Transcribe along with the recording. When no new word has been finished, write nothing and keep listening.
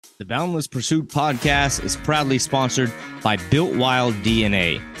The Boundless Pursuit podcast is proudly sponsored by Built Wild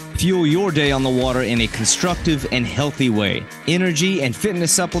DNA. Fuel your day on the water in a constructive and healthy way. Energy and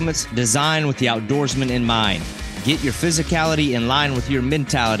fitness supplements designed with the outdoorsman in mind. Get your physicality in line with your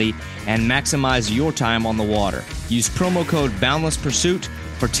mentality and maximize your time on the water. Use promo code Boundless Pursuit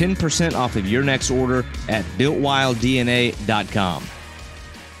for 10% off of your next order at BuiltWildDNA.com.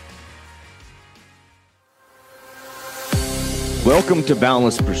 Welcome to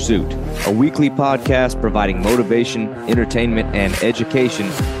Boundless Pursuit, a weekly podcast providing motivation, entertainment, and education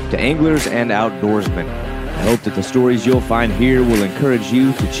to anglers and outdoorsmen. I hope that the stories you'll find here will encourage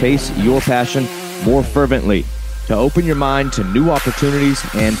you to chase your passion more fervently, to open your mind to new opportunities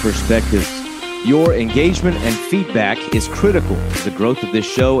and perspectives. Your engagement and feedback is critical to the growth of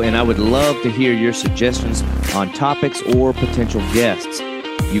this show, and I would love to hear your suggestions on topics or potential guests.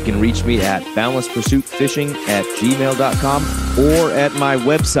 You can reach me at boundlesspursuitfishing@gmail.com or at my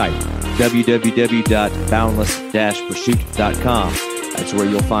website, www.boundless-pursuit.com. That's where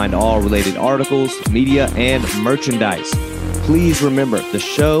you'll find all related articles, media, and merchandise. Please remember, the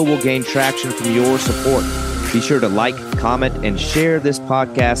show will gain traction from your support. Be sure to like, comment, and share this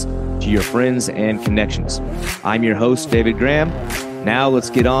podcast to your friends and connections. I'm your host, David Graham. Now let's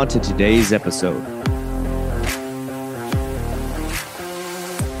get on to today's episode.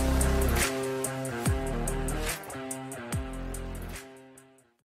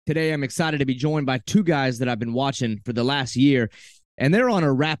 Today, I'm excited to be joined by two guys that I've been watching for the last year, and they're on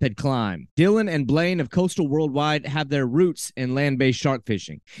a rapid climb. Dylan and Blaine of Coastal Worldwide have their roots in land-based shark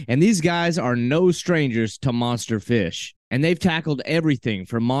fishing, and these guys are no strangers to monster fish. And they've tackled everything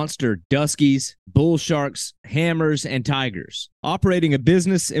from monster duskies, bull sharks, hammers, and tigers, operating a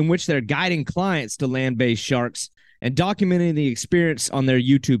business in which they're guiding clients to land-based sharks and documenting the experience on their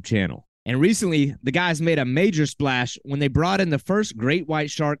YouTube channel. And recently, the guys made a major splash when they brought in the first great white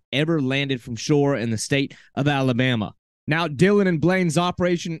shark ever landed from shore in the state of Alabama. Now, Dylan and Blaine's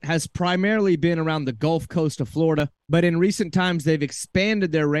operation has primarily been around the Gulf Coast of Florida, but in recent times, they've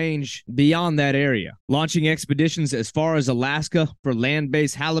expanded their range beyond that area, launching expeditions as far as Alaska for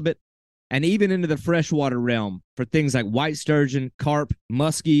land-based halibut, and even into the freshwater realm for things like white sturgeon, carp,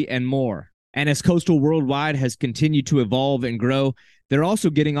 muskie, and more. And as Coastal Worldwide has continued to evolve and grow, they're also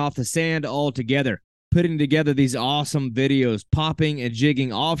getting off the sand altogether, putting together these awesome videos, popping and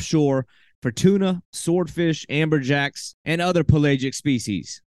jigging offshore for tuna, swordfish, amberjacks, and other pelagic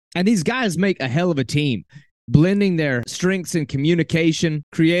species. And these guys make a hell of a team, blending their strengths in communication,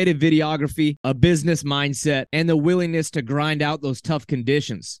 creative videography, a business mindset, and the willingness to grind out those tough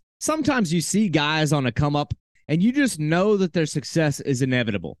conditions. Sometimes you see guys on a come up, and you just know that their success is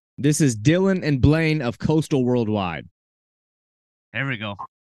inevitable. This is Dylan and Blaine of Coastal Worldwide. There we go.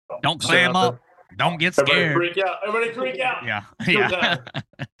 Don't clam up. Don't get scared. Everybody freak out. Yeah. Yeah.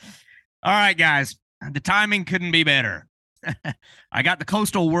 All right, guys. The timing couldn't be better. I got the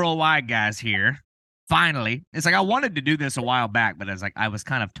Coastal Worldwide guys here. Finally. It's like I wanted to do this a while back, but I was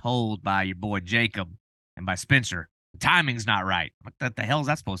kind of told by your boy Jacob and by Spencer, the timing's not right. What the hell is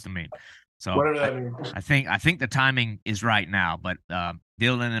that supposed to mean? So whatever that means. I think the timing is right now. But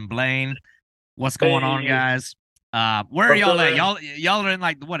Dylan and Blaine, what's going on, guys? Where are y'all at? Y'all are in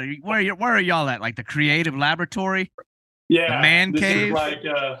like what? Where are y'all at? Like the creative laboratory? Yeah, the man cave.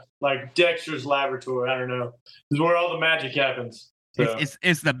 Is like Dexter's laboratory. I don't know. This is where all the magic happens. So.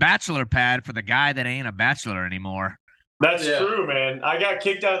 It's the bachelor pad for the guy that ain't a bachelor anymore. That's true, man. I got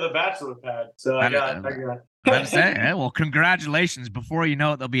kicked out of the bachelor pad, so I got. Well, congratulations! Before you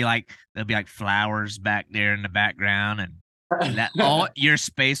know it, there'll be like flowers back there in the background, and that all your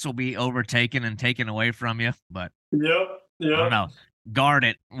space will be overtaken and taken away from you. But yep. I don't know. Guard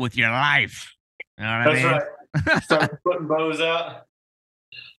it with your life. You know what I mean? Right. Start putting bows out.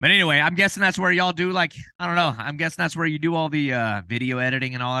 But anyway, I'm guessing that's where y'all do I'm guessing that's where you do all the video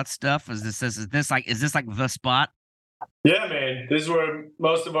editing and all that stuff. Is this like the spot? Yeah, man. This is where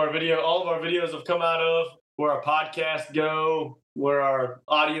all of our videos have come out of, where our podcasts go, where our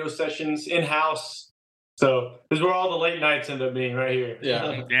audio sessions in-house. So this is where all the late nights end up being, right here.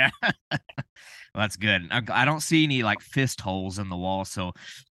 Yeah. Yeah. Well, that's good. I don't see any like fist holes in the wall, so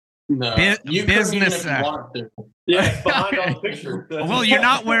no, you business. Yeah, it's behind all the pictures. Well, you're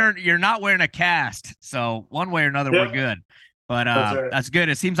not wearing a cast, so one way or another we're good. But that's good.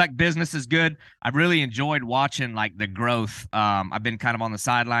 It seems like business is good. I've really enjoyed watching like the growth. I've been kind of on the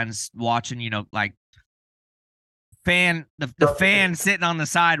sidelines watching, like the fan sitting on the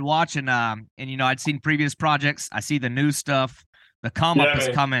side watching. And I'd seen previous projects. I see the new stuff. The come up is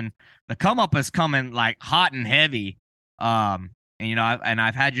coming. The come up is coming like hot and heavy. And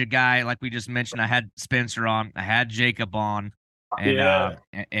I've had your guy, like we just mentioned. I had Spencer on. I had Jacob on. And Yeah.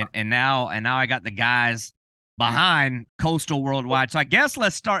 and now I got the guys behind Coastal Worldwide. So I guess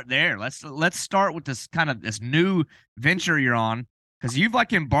let's start there. Let's start with this kind of this new venture you're on, because you've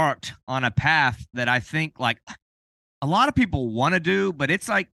like embarked on a path that I think like a lot of people want to do, but it's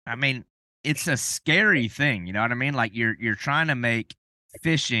like, I mean, it's a scary thing. You know what I mean? Like you're trying to make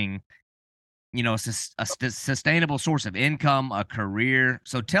fishing, you know, sustainable source of income, a career.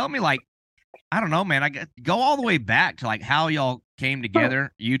 So tell me, like, I don't know, man. Go all the way back to like how y'all came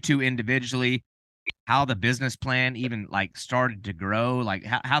together, you two individually, how the business plan even like started to grow, like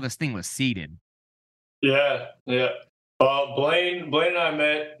how this thing was seeded. Yeah. Yeah. Blaine and I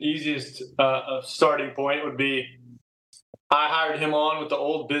met. Easiest starting point would be I hired him on with the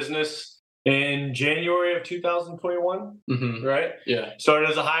old business in January of 2021. Right? Yeah.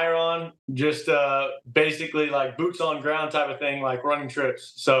 Started as a hire on, just basically like boots on ground type of thing, like running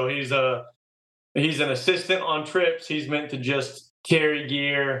trips. So he's an assistant on trips. He's meant to just carry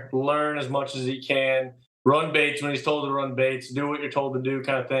gear, learn as much as he can, run baits when he's told to run baits, do what you're told to do,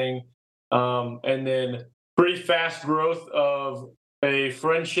 kind of thing. And then pretty fast growth of a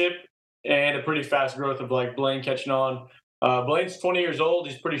friendship and a pretty fast growth of like Blaine catching on. Blaine's 20 years old.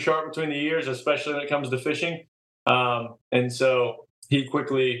 He's pretty sharp between the ears, especially when it comes to fishing. And so he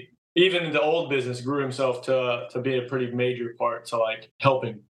quickly, even in the old business, grew himself to be a pretty major part to like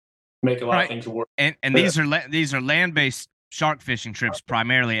helping make a lot of things work. And these are land-based shark fishing trips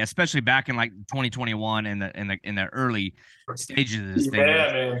primarily, especially back in like 2021 in the early stages of this thing.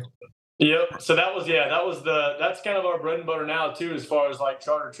 Yeah, man. Yep. So that's kind of our bread and butter now too, as far as like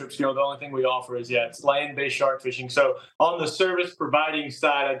charter trips go. The only thing we offer is it's land-based shark fishing. So on the service providing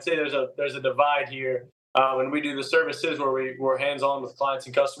side, I'd say there's a divide here. When we do the services where we're hands-on with clients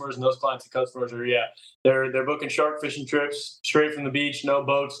and customers, and those clients and customers are they're booking shark fishing trips straight from the beach, no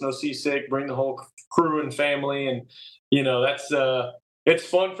boats, no seasick, bring the whole crew and family, and that's it's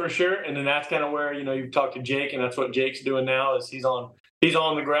fun for sure. And then that's kind of where you've talked to Jake, and that's what Jake's doing now is he's on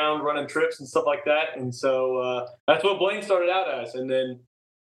the ground running trips and stuff like that. And so that's what Blaine started out as. And then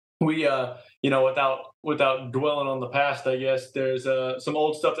we, without dwelling on the past, I guess there's some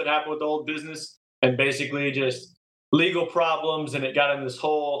old stuff that happened with the old business and basically just legal problems. And it got in this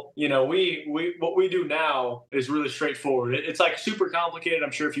whole, what we do now is really straightforward. It's like super complicated.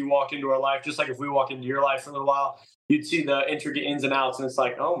 I'm sure if you walk into our life, just like if we walk into your life for a little while, you'd see the intricate ins and outs. And it's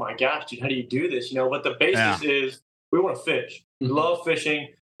like, oh my gosh, dude, how do you do this? But the basis is we want to fish. We love fishing.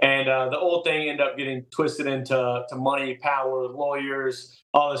 And the old thing ended up getting twisted into money, power, lawyers,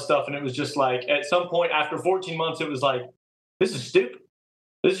 all this stuff. And it was just like, at some point after 14 months, it was like, this is stupid.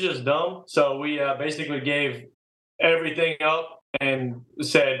 This is just dumb. So we basically gave everything up and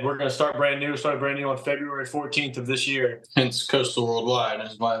said, we're going to start brand new. Started brand new on February 14th of this year. Hence Coastal Worldwide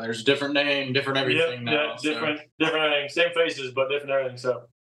is why there's a different name, different everything now. Yeah, different everything. Same faces, but different everything. So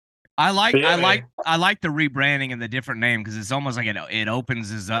I like the rebranding and the different name, because it's almost like it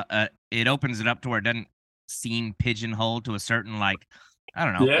opens it up to where it doesn't seem pigeonholed to a certain, like, I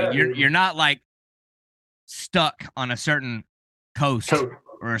don't know. Yeah. You're not like stuck on a certain coast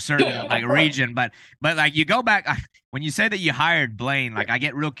or a certain like region, but like you go back when you say that you hired Blaine, like I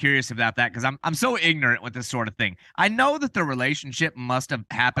get real curious about that, because I'm so ignorant with this sort of thing. I know that the relationship must have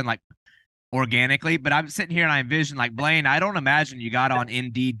happened like organically, but I'm sitting here and I envision like, Blaine, I don't imagine you got on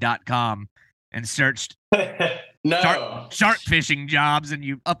Indeed.com and searched shark fishing jobs and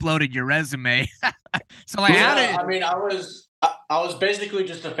you uploaded your resume. So like, I was basically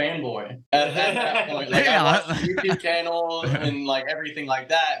just a fanboy at that point. Like, I watched the YouTube channel and like everything like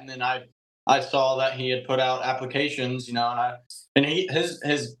that, and then I saw that he had put out applications, and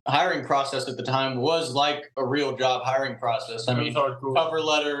his hiring process at the time was like a real job hiring process. I mean, cover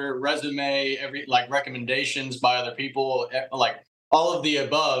letter, resume, recommendations by other people, like all of the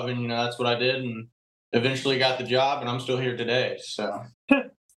above, and that's what I did, and eventually got the job, and I'm still here today. So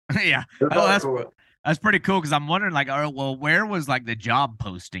yeah, that's pretty cool, because I'm wondering, like, where was like the job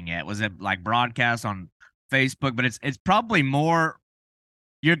posting at? Was it like broadcast on Facebook? But it's probably more.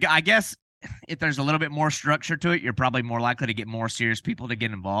 I guess if there's a little bit more structure to it, you're probably more likely to get more serious people to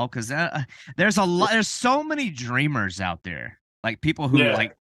get involved, because there's so many dreamers out there, like people who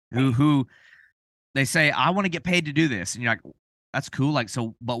who they say, I want to get paid to do this, and you're like, that's cool, like,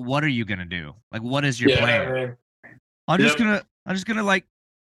 so, but what are you gonna do? Like, what is your plan? Man. I'm just gonna like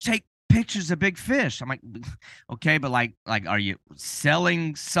take pictures of big fish. I'm like, okay, but like are you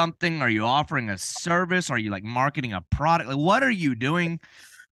selling something? Are you offering a service? Are you like marketing a product? Like, what are you doing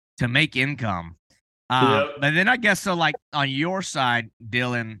to make income? But then I guess, so like on your side,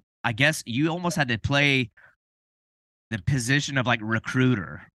 Dylan, I guess you almost had to play the position of like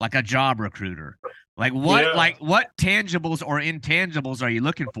recruiter, like a job recruiter. Like what tangibles or intangibles are you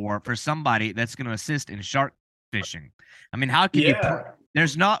looking for somebody that's going to assist in shark fishing? I mean, how can you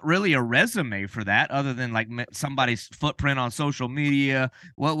there's not really a resume for that other than like somebody's footprint on social media.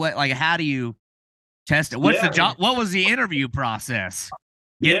 What like how do you test it? What's the job? What was the interview process?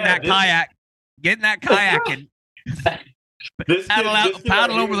 Getting that kayak and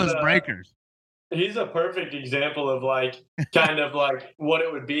paddle over those breakers. He's a perfect example of like kind of like what it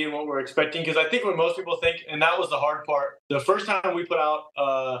would be and what we're expecting. Because I think when most people think, and that was the hard part, the first time we put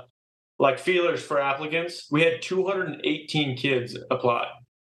out like feelers for applicants, we had 218 kids apply.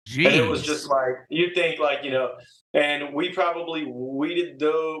 Jeez. And it was just like, you'd think like, and we probably weeded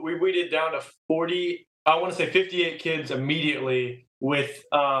down to 40, I want to say 58 kids immediately with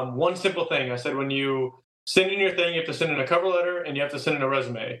one simple thing. I said, when you send in your thing, you have to send in a cover letter and you have to send in a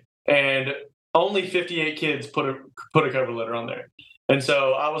resume. And only 58 kids put a cover letter on there. And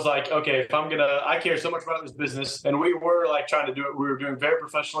so I was like, okay, if I care so much about this business, and we were like trying to do it. We were doing very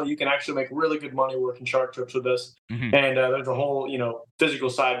professionally. You can actually make really good money working shark trips with us. Mm-hmm. And there's a whole, physical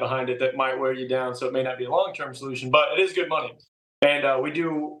side behind it that might wear you down. So it may not be a long-term solution, but it is good money. And we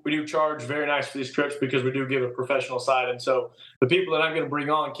do charge very nice for these trips because we do give a professional side. And so the people that I'm going to bring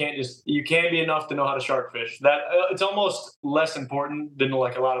on you can be enough to know how to shark fish. That it's almost less important than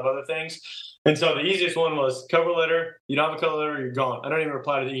like a lot of other things. And so the easiest one was cover letter. You don't have a cover letter, you're gone. I don't even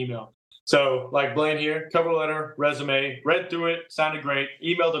reply to the email. So like Blaine here, cover letter, resume, read through it, sounded great,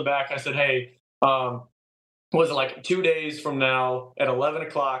 emailed him back. I said, hey, was it like 2 days from now at 11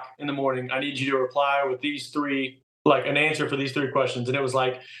 o'clock in the morning, I need you to reply with these three, like an answer for these three questions. And it was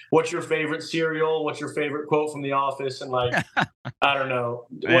like, what's your favorite cereal? What's your favorite quote from The Office? And like, I don't know,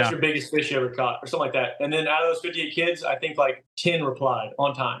 what's your biggest fish you ever caught or something like that. And then out of those 58 kids, I think like 10 replied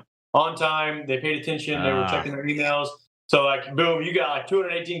on time. They paid attention, they were checking their emails. So like, boom, you got like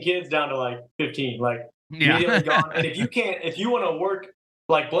 218 kids down to like 15, like immediately gone. And if you want to work,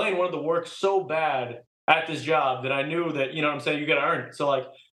 like Blaine wanted to work so bad at this job that I knew that, you know what I'm saying, you got to earn it. So like,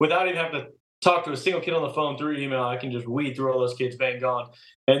 without even having to talk to a single kid on the phone through email, I can just weed through all those kids, bang, gone.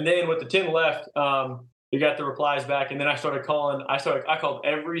 And then with the 10 left, we got the replies back, and then I started calling. I called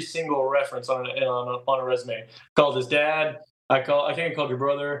every single reference on a resume. Called his dad. I think I called your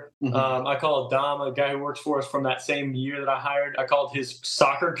brother. Mm-hmm. I called Dom, a guy who works for us from that same year that I hired. I called his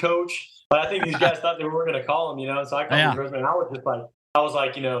soccer coach. But I think these guys thought they were going to call him, So I called his resume, and I was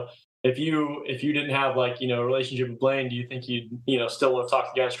like, if you didn't have like, a relationship with Blaine, do you think you'd, still want to talk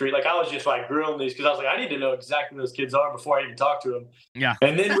to the guy on the street? Like I was just like grilling these because I was like, I need to know exactly who those kids are before I even talk to them. Yeah.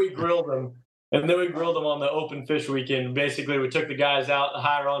 And then we grilled them. And then we grilled them on the open fish weekend. Basically, we took the guys out, the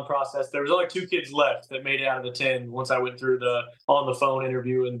hire on process. There was only 2 kids left that made it out of the 10 once I went through the on the phone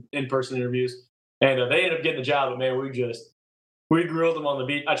interview and in-person interviews. And they ended up getting the job, but man, we grilled them on the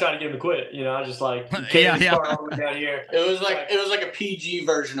beach. I tried to get them to quit. I was just like, down here. It was like a PG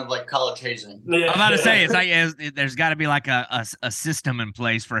version of like college hazing. Yeah. I'm about to say it's like there's got to be like a system in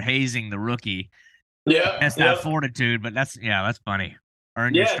place for hazing the rookie. Yeah, that's that fortitude. But that's funny.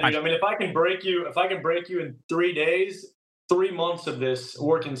 Dude. I mean, if I can break you in 3 days, 3 months of this,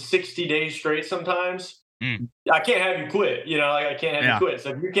 working 60 days straight sometimes. I can't have you quit. I can't have you quit.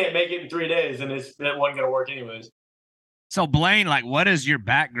 So if you can't make it in 3 days, then it wasn't going to work anyways. So Blaine, like, what is your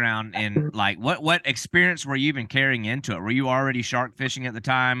background in, like, what experience were you even carrying into it? Were you already shark fishing at the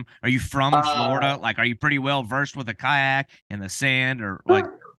time? Are you from Florida? Like, are you pretty well versed with a kayak and the sand, or like?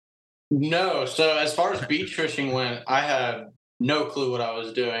 No. So as far as beach fishing went, I had no clue what I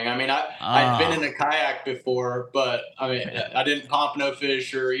was doing. I mean, I'd been in a kayak before, but I mean, I didn't pompano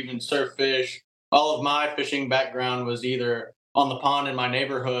fish or even surf fish. All of my fishing background was either on the pond in my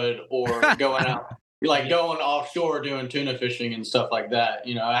neighborhood or going out. Like going offshore doing tuna fishing and stuff like that.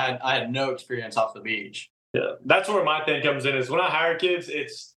 I had no experience off the beach. Yeah, that's where my thing comes in. Is when I hire kids,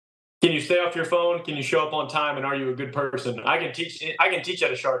 it's can you stay off your phone? Can you show up on time? And are you a good person? I can teach how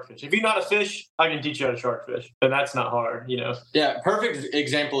to shark fish. If you know how to fish, I can teach you how to shark fish, and that's not hard. Yeah, perfect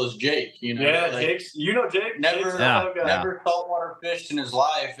example is Jake. Yeah, like, Jake's. Jake. Never saltwater fished in his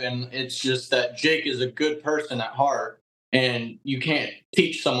life, and it's just that Jake is a good person at heart. And you can't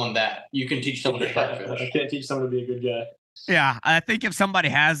teach someone that. You can teach someone to shark fish. I can't teach someone to be a good guy. Yeah, I think if somebody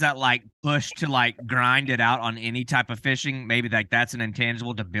has that like push to like grind it out on any type of fishing, maybe like that's an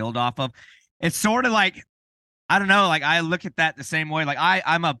intangible to build off of. It's sort of like, I don't know, like I look at that the same way. Like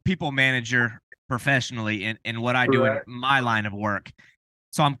I'm a people manager professionally in what I do in my line of work.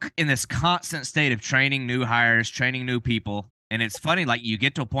 So I'm in this constant state of training new hires, training new people. And it's funny, like you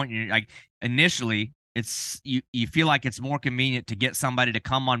get to a point you're like initially it's you feel like it's more convenient to get somebody to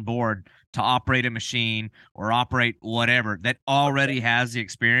come on board to operate a machine or operate whatever that already has the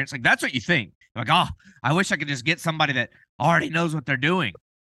experience. Like that's what you think. Like, oh, I wish I could just get somebody that already knows what they're doing.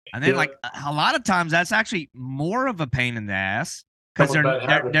 And then like a lot of times that's actually more of a pain in the ass because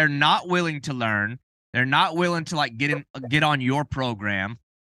they're not willing to learn. They're not willing to like get on your program.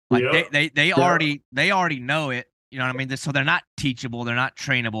 Like they already know it. You know what I mean? So they're not teachable. They're not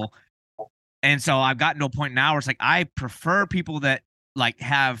trainable. And so I've gotten to a point now where it's like I prefer people that like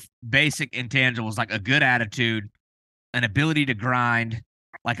have basic intangibles, like a good attitude, an ability to grind,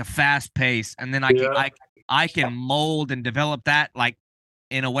 like a fast pace, and then I can mold and develop that like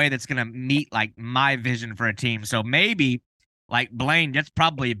in a way that's gonna meet like my vision for a team. So maybe like Blaine, that's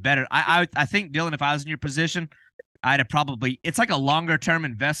probably better. I think Dylan, if I was in your position, I'd have probably it's like a longer term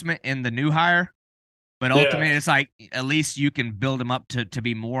investment in the new hire. But ultimately, it's like at least you can build them up to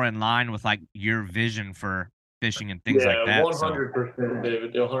be more in line with like your vision for fishing and things like that. 100%,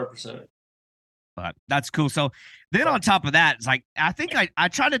 David. 100%. But that's cool. So then on top of that, it's like I think I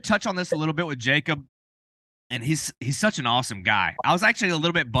tried to touch on this a little bit with Jacob, and he's such an awesome guy. I was actually a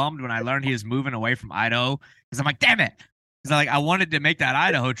little bit bummed when I learned he was moving away from Idaho because I'm like, damn it, because like I wanted to make that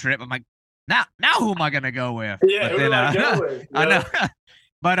Idaho trip. I'm like, now who am I gonna go with? Yeah, but who do I go with? I know.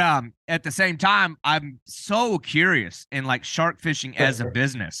 But at the same time, I'm so curious in like shark fishing as a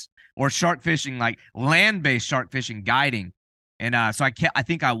business or shark fishing, like land-based shark fishing guiding. And so I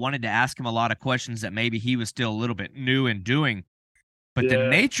think I wanted to ask him a lot of questions that maybe he was still a little bit new in doing. But the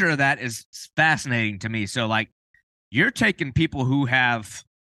nature of that is fascinating to me. So like you're taking people who have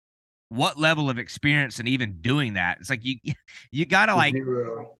what level of experience in even doing that? It's like you gotta like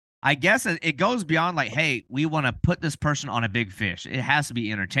I guess it goes beyond like, hey, we want to put this person on a big fish. It has to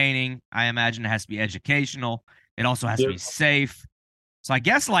be entertaining. I imagine it has to be educational. It also has to be safe. So I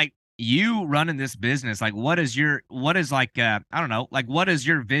guess like you running this business, like what is like, I don't know, like what is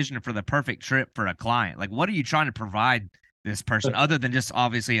your vision for the perfect trip for a client? Like, what are you trying to provide this person other than just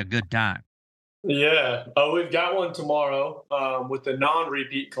obviously a good time? Yeah. We've got one tomorrow with a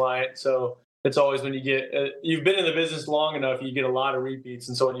non-repeat client. So it's always when you get, you've been in the business long enough, you get a lot of repeats.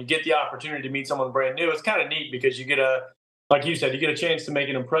 And so when you get the opportunity to meet someone brand new, it's kind of neat because you get like you said, you get a chance to make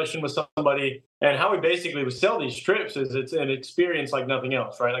an impression with somebody. And how we basically would sell these trips is it's an experience like nothing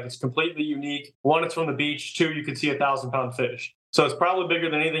else, right? Like it's completely unique. One, it's from the beach. Two, you can see 1,000-pound fish. So it's probably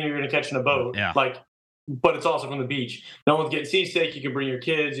bigger than anything you're going to catch in a boat. Yeah. But it's also from the beach. No one's getting seasick. You can bring your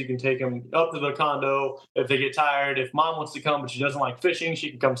kids. You can take them up to the condo if they get tired. If mom wants to come, but she doesn't like fishing,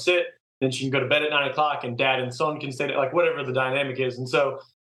 she can come sit. Then she can go to bed at 9 o'clock, and dad and son can stay there, like whatever the dynamic is. And so,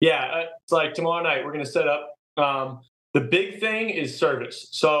 it's like tomorrow night we're going to set up. The big thing is service.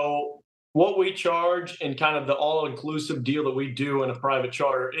 So what we charge and kind of the all-inclusive deal that we do in a private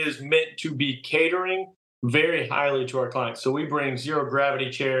charter is meant to be catering very highly to our clients. So we bring zero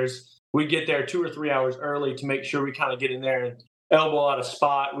gravity chairs. We get there 2 or 3 hours early to make sure we kind of get in there and elbow out a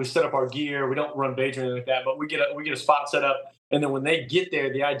spot. We set up our gear. We don't run baits or anything like that, but we get a spot set up. And then when they get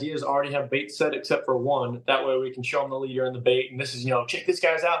there, the idea is already have bait set except for one. That way we can show them the leader and the bait. And this is, check this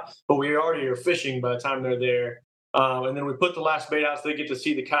guy's out. But we already are fishing by the time they're there. And then we put the last bait out so they get to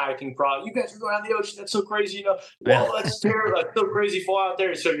see the kayaking product. You guys are going out in the ocean. That's so crazy. Whoa, that's terrible. That's so crazy fall out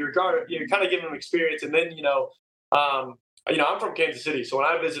there. So you're kind of giving them experience. And then, I'm from Kansas City. So when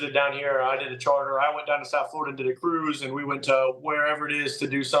I visited down here, I did a charter. I went down to South Florida and did a cruise. And we went to wherever it is to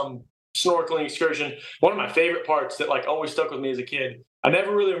do some snorkeling excursion. One of my favorite parts that like always stuck with me as a kid, I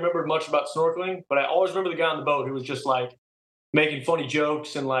never really remembered much about snorkeling, but I always remember the guy on the boat who was just like making funny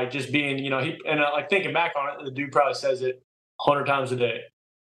jokes and like just being, like thinking back on it, the dude probably says it 100 times a day.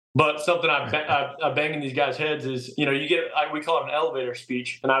 But something I bang in these guys' heads is, you get, we call it an elevator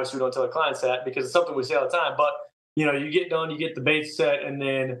speech. And obviously we don't tell the clients that because it's something we say all the time. But, you get done, you get the bait set, and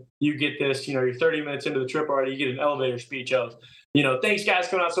then you get this, you're 30 minutes into the trip already, you get an elevator speech of, thanks guys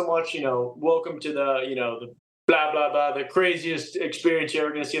coming out so much, welcome to the blah, blah, blah, the craziest experience you're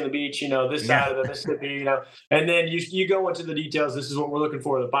ever going to see on the beach, this side of the Mississippi, and then you go into the details. This is what we're looking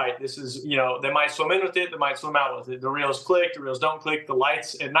for, the bite. This is, they might swim in with it, they might swim out with it. The reels click, the reels don't click, the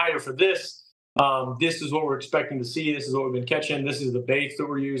lights at night are for this. This is what we're expecting to see. This is what we've been catching. This is the baits that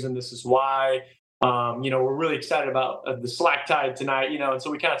we're using. This is why. We're really excited about the slack tide tonight, and so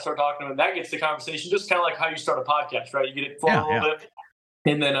we kind of start talking to them. That gets the conversation, just kind of like how you start a podcast, right? You get it flowing a little bit.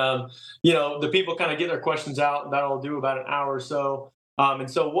 And then, the people kind of get their questions out, and that'll do about an hour or so. And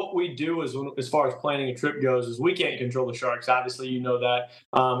so what we do is, as far as planning a trip goes, is we can't control the sharks. Obviously, you know that.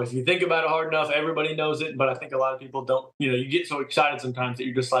 If you think about it hard enough, everybody knows it. But I think a lot of people don't, you get so excited sometimes that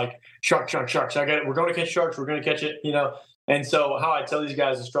you're just like, shark. I got it. We're going to catch sharks. We're going to catch it, And so how I tell these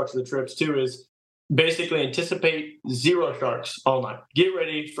guys to structure the trips too is, basically anticipate zero sharks all night. Get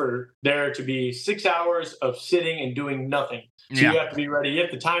ready for there to be 6 hours of sitting and doing nothing. So you have to be ready. You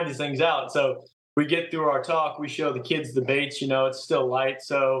have to time these things out. So we get through our talk. We show the kids the baits. It's still light.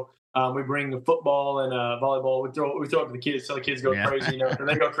 So we bring the football and volleyball. We throw it to the kids so the kids go crazy. So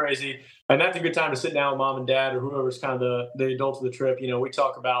they go crazy. And that's a good time to sit down with mom and dad or whoever's kind of the adults of the trip. We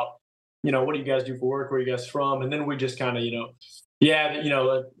talk about, what do you guys do for work? Where are you guys from? And then we just kind of,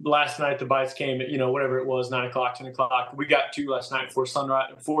 last night the bites came at, whatever it was, 9 o'clock, 10 o'clock. We got 2 last night before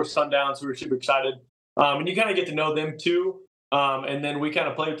sundown. So we were super excited. And you kind of get to know them too. And then we kind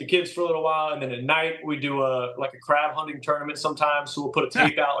of play with the kids for a little while. And then at night we do a crab hunting tournament sometimes. So we'll put a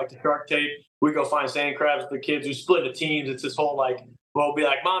tape out, like the shark tape. We go find sand crabs with the kids. We split into teams. It's this whole we'll be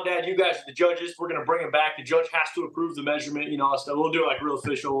like, Mom, Dad, you guys are the judges. We're going to bring them back. The judge has to approve the measurement, so we'll do real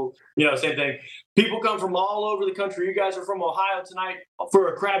official, same thing. People come from all over the country. You guys are from Ohio tonight for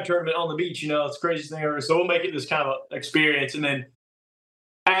a crab tournament on the beach. It's the craziest thing ever. So we'll make it this kind of experience. And then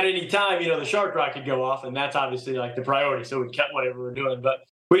at any time, the shark rock could go off, and that's obviously the priority. So we kept whatever we're doing, but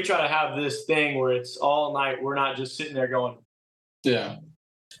we try to have this thing where it's all night. We're not just sitting there going, yeah.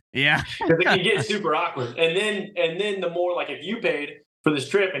 Because it can get super awkward. And then the more if you paid for this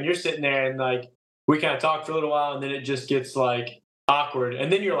trip and you're sitting there and we kind of talk for a little while and then it just gets awkward.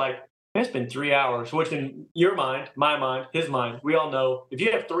 And then you're like, man, it's been 3 hours, which in your mind, my mind, his mind, we all know if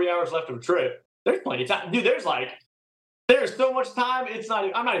you have 3 hours left of a trip, there's plenty of time. Dude, there's so much time.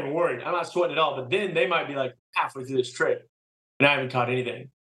 I'm not even worried. I'm not sweating at all. But then they might be halfway through this trip and I haven't caught anything.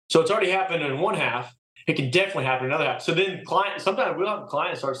 So it's already happened in one half. It can definitely happen in another half. So then sometimes we'll have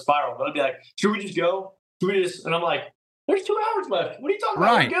clients start spiraling. They'll be like, should we just go? And I'm like, there's 2 hours left. What are you talking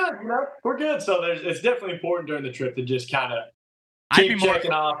about? We're good. We're good. So it's definitely important during the trip to just kind of keep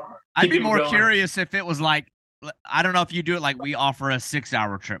checking off. I'd be more curious if it was I don't know if you do it we offer a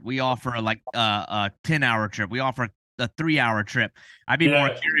 6-hour trip. We offer a 10-hour trip. We offer a 3-hour trip. I'd be more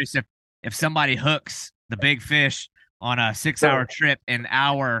curious if somebody hooks the big fish on a 6-hour trip an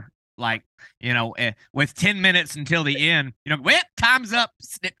hour, with 10 minutes until the end, whip, time's up,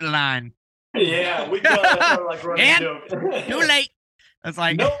 snip the line. Yeah, we do that running and joke. Too late. It's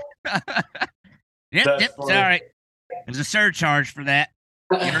nope. Yep, sorry. There's a surcharge for that.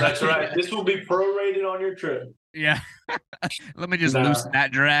 That's right. This will be prorated on your trip. Yeah. Let me just loosen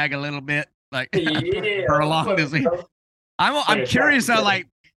that drag a little bit. For a long distance. I'm curious though,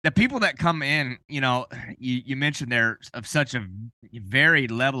 the people that come in, you mentioned they're of such a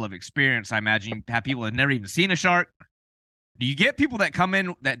varied level of experience. I imagine you have people that have never even seen a shark. Do you get people that come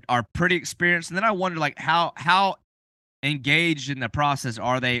in that are pretty experienced? And then I wonder how engaged in the process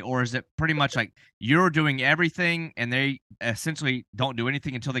are they, or is it pretty much you're doing everything and they essentially don't do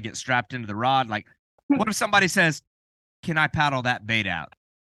anything until they get strapped into the rod? What if somebody says, can I paddle that bait out?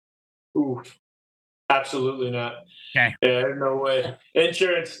 Ooh, absolutely not. Okay. Yeah, no way.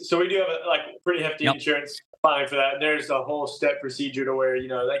 Insurance. So we do have a pretty hefty insurance fine for that. And there's a whole step procedure to where,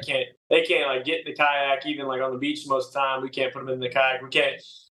 they can't get in the kayak, even on the beach most of the time. We can't put them in the kayak. We can't,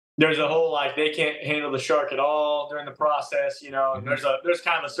 there's a whole, they can't handle the shark at all during the process, and there's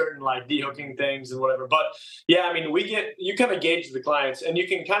kind of a certain de-hooking things and whatever. But yeah, I mean, you kind of gauge the clients and you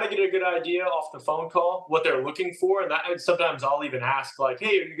can kind of get a good idea off the phone call, what they're looking for. And sometimes I'll even ask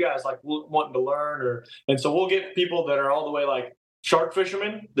hey, are you guys wanting to learn and so we'll get people that are all the way shark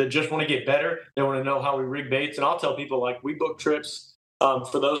fishermen that just want to get better. They want to know how we rig baits. And I'll tell people we book trips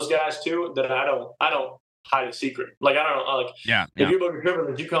for those guys too, that I don't hide a secret. I don't if you're booking a trip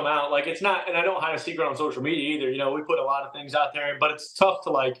that you come out, it's not, and I don't hide a secret on social media either. We put a lot of things out there, but it's tough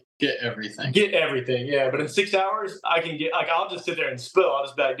to get everything. Yeah. But in 6 hours I can get, I'll just sit there and spill. I'll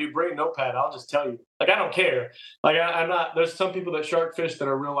just be like, dude, bring a notepad. I'll just tell you. I don't care. I'm not, there's some people that shark fish that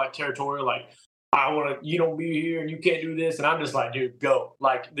are real territorial, I want to, you don't be here and you can't do this. And I'm just dude, go.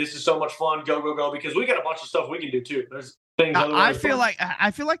 This is so much fun. Go. Because we got a bunch of stuff we can do too. There's things. I feel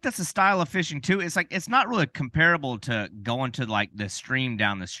like that's a style of fishing too. It's it's not really comparable to going to the stream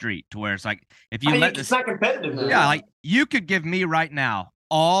down the street to where it's if you it's not competitive. Man. Yeah. You could give me right now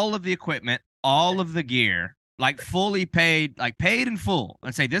all of the equipment, all of the gear, fully paid, paid in full,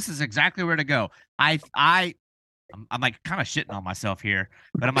 and say, this is exactly where to go. I'm kind of shitting on myself here,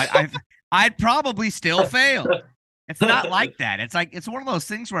 but I'm I'd probably still fail. It's not like that. It's one of those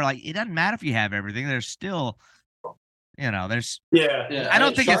things where it doesn't matter if you have everything. There's still, there's I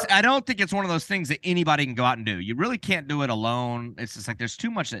don't think it's one of those things that anybody can go out and do. You really can't do it alone. It's just there's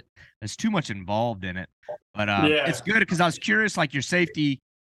too much involved in it. But it's good because I was curious your safety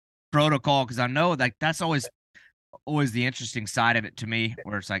protocol, because I know that's always the interesting side of it to me,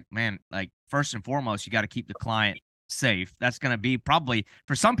 where it's man, first and foremost, you got to keep the client safe. That's going to be probably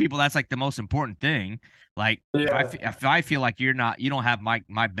for some people that's the most important thing. If I feel you don't have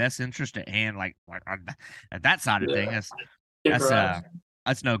my best interest at hand, at that side of things,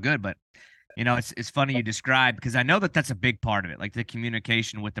 That's no good. But it's funny you describe, because I know that's a big part of it. Like the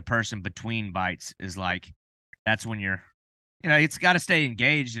communication with the person between bites is like, that's when you're, it's got to stay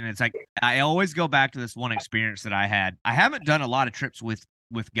engaged. And it's like, I always go back to this one experience that I had. I haven't done a lot of trips with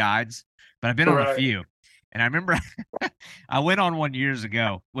guides, but I've been on a few. And I remember I went on one years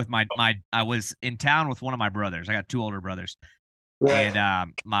ago with I was in town with one of my brothers. I got 2 older brothers. Right.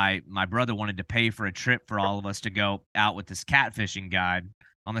 And my brother wanted to pay for a trip for all of us to go out with this catfishing guide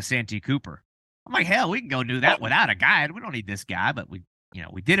on the Santee Cooper. I'm like, hell, we can go do that without a guide. We don't need this guy, but we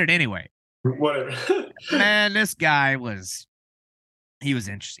did it anyway. Whatever. Man, this guy he was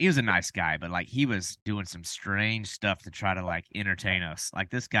interesting. He was a nice guy, but like he was doing some strange stuff to try to like entertain us. Like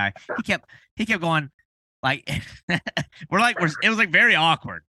this guy, he kept going like it was like very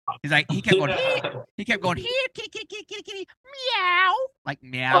awkward. He's like, he kept going, here, kitty, meow, like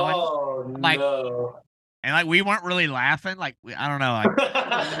meowing. Oh, like, no. And like we weren't really laughing. Like I don't know,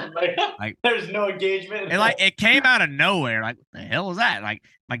 like there's no engagement. And like it came out of nowhere. Like what the hell was that? Like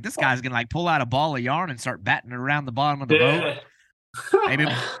this guy's gonna like pull out a ball of yarn and start batting it around the bottom of the boat. Maybe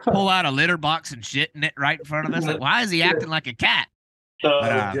pull out a litter box and shit in it right in front of us. Like, why is he acting like a cat? Oh,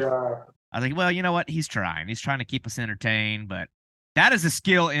 God. I was like, well, you know what? He's trying to keep us entertained, but that is a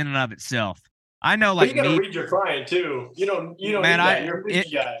skill in and of itself. I know, like, you gotta read your client too. You don't man, need that. You're a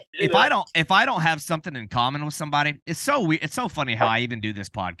fish guy. If I don't have something in common with somebody, it's so weird. It's so funny how I even do this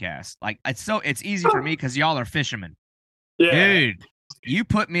podcast. Like, it's easy for me because y'all are fishermen. Yeah. Dude, you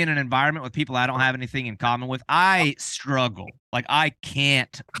put me in an environment with people I don't have anything in common with, I struggle. Like, I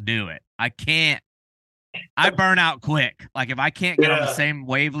can't do it. I burn out quick. Like, if I can't get on the same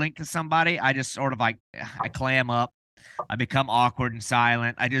wavelength as somebody, I just sort of like, I clam up. I become awkward and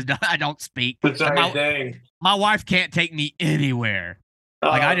silent. I don't speak. My wife can't take me anywhere.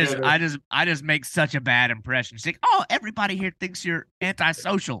 Like I just make such a bad impression. She's like, oh, everybody here thinks you're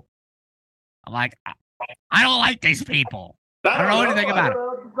antisocial. I'm like, I don't like these people. I don't know anything about it.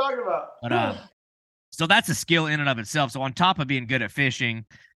 What you're talking about. But so that's a skill in and of itself. So on top of being good at fishing,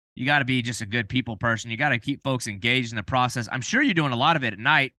 you got to be just a good people person. You got to keep folks engaged in the process. I'm sure you're doing a lot of it at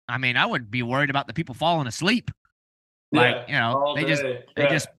night. I mean, I would be worried about the people falling asleep. Like, they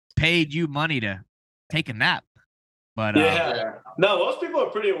just paid you money to take a nap. But no, most people are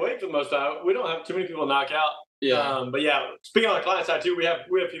pretty awake for the most time. We don't have too many people knock out. Yeah. But yeah, speaking on the client side too, we have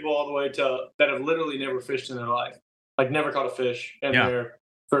people all the way to that have literally never fished in their life, like never caught a fish, and their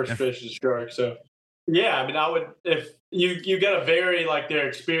first fish is a shark. So yeah, I mean, I would, if you got to vary like their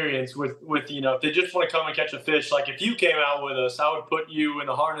experience with if they just want to come and catch a fish. Like if you came out with us, I would put you in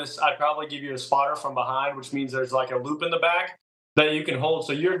the harness. I'd probably give you a spotter from behind, which means there's like a loop in the back that you can hold.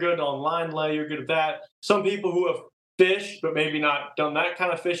 So you're good on line lay. You're good at that. Some people who have fished but maybe not done that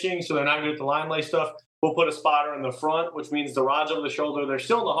kind of fishing, so they're not good at the line lay stuff, we'll put a spotter in the front, which means the rod's over the shoulder. They're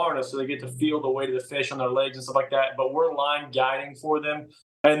still in the harness, so they get to feel the weight of the fish on their legs and stuff like that. But we're line guiding for them.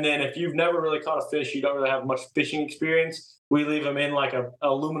 And then if you've never really caught a fish, you don't really have much fishing experience, we leave them in like a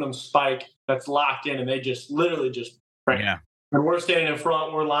aluminum spike that's locked in, and they just literally just crank. Yeah. And we're standing in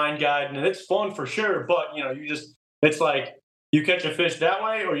front, we're line guiding, and it's fun for sure. But it's like you catch a fish that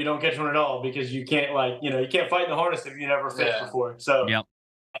way, or you don't catch one at all, because you can't you can't fight in the harness if you never fished before. So yep.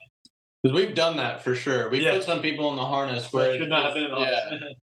 Because we've done that for sure. We put some people in the harness where should not have been in the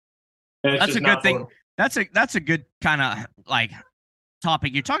harness. That's a good thing. That's a good kind of like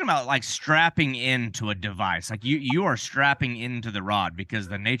topic. You're talking about like strapping into a device. Like you are strapping into the rod because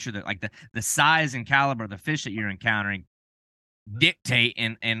the nature that like the size and caliber of the fish that you're encountering dictate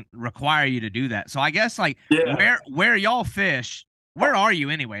and require you to do that. So I guess like where y'all fish, where are you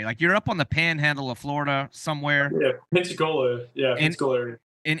anyway? Like you're up on the panhandle of Florida somewhere. Yeah, Pensacola. Yeah, Pensacola area.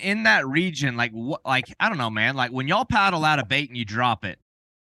 And in that region, like what, like I don't know, man. Like when y'all paddle out a bait and you drop it,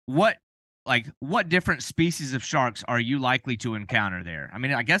 what different species of sharks are you likely to encounter there? I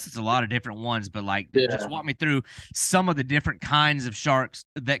mean, I guess it's a lot of different ones, but like just walk me through some of the different kinds of sharks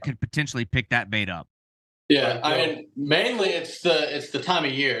that could potentially pick that bait up. Yeah, I mean, mainly it's the time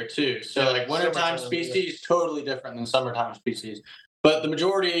of year too. So like wintertime species, totally different than summertime species. But the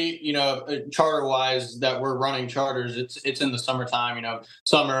majority, charter wise that we're running charters, it's in the summertime.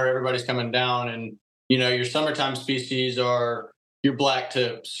 Summer, everybody's coming down, and your summertime species are your black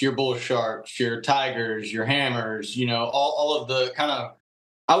tips, your bull sharks, your tigers, your hammers. All of the kind of,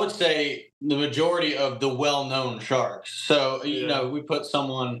 I would say, the majority of the well-known sharks. So we put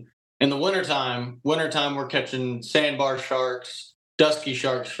someone in the wintertime. We're catching sandbar sharks, dusky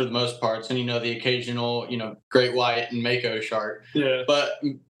sharks for the most parts, and the occasional great white and mako shark. Yeah. But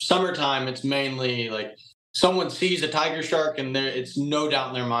summertime, it's mainly like someone sees a tiger shark and it's no doubt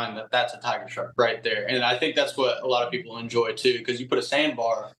in their mind that that's a tiger shark right there. And I think that's what a lot of people enjoy too, because you put a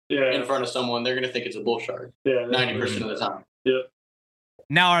sandbar in front of someone, they're going to think it's a bull shark. 90% of the time. Yep.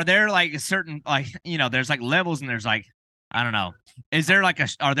 Now, are there like certain, like, there's like levels and there's like, I don't know. Is there like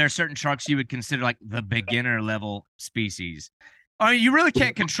are there certain sharks you would consider like the beginner level species? Or you really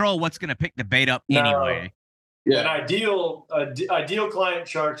can't control what's going to pick the bait up anyway. Yeah. An ideal client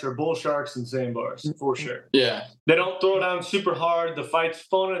sharks are bull sharks and sandbars for sure. Yeah. They don't throw down super hard. The fight's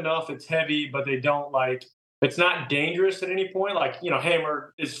fun enough. It's heavy, but they don't it's not dangerous at any point.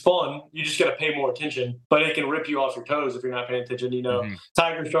 Hammer is fun. You just got to pay more attention, but it can rip you off your toes if you're not paying attention.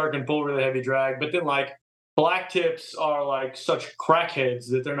 Tiger shark can pull really heavy drag, but then black tips are such crackheads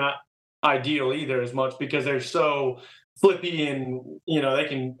that they're not ideal either as much because they're so flippy and they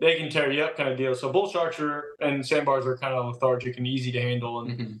can tear you up kind of deal. So bull sharks and sandbars are kind of lethargic and easy to handle,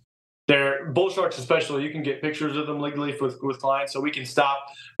 and they're bull sharks especially. You can get pictures of them legally with clients, so we can stop.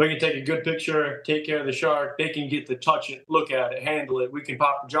 We can take a good picture, take care of the shark. They can get to touch it, look at it, handle it. We can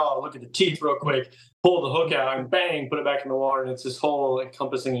pop the jaw, look at the teeth real quick, pull the hook out, and bang, put it back in the water. And it's this whole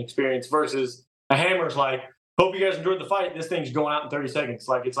encompassing experience. Versus a hammer's hope you guys enjoyed the fight. This thing's going out in 30 seconds.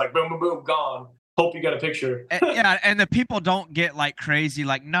 It's boom, boom, boom, gone. Hope you got a picture. And the people don't get crazy,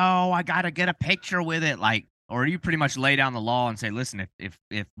 no, I got to get a picture with it. Or you pretty much lay down the law and say, listen, if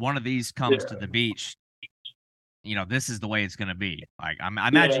one of these comes to the beach, this is the way it's going to be. I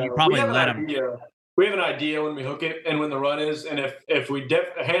imagine you probably let them. We have an idea when we hook it and when the run is. And if we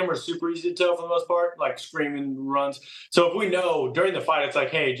a hammer's super easy to tell for the most part, screaming runs. So if we know during the fight,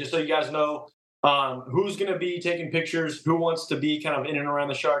 it's hey, just so you guys know, who's going to be taking pictures, who wants to be kind of in and around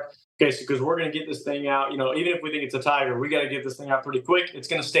the shark. Okay, so because we're going to get this thing out, even if we think it's a tiger, we got to get this thing out pretty quick. It's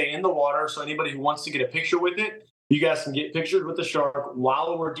going to stay in the water. So anybody who wants to get a picture with it, you guys can get pictures with the shark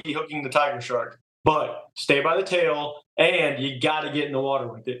while we're dehooking the tiger shark. But stay by the tail, and you got to get in the water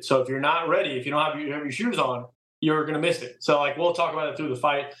with it. So if you're not ready, if you don't have your shoes on, you're going to miss it. So we'll talk about it through the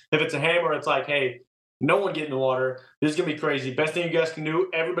fight. If it's a hammer, it's hey, no one get in the water. This is going to be crazy. Best thing you guys can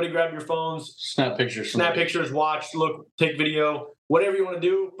do, everybody grab your phones. Snap pictures, watch, look, take video, whatever you want to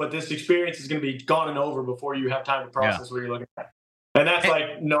do. But this experience is going to be gone and over before you have time to process what you're looking at. And that's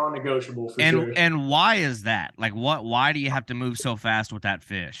non-negotiable for sure. And why is that? Why do you have to move so fast with that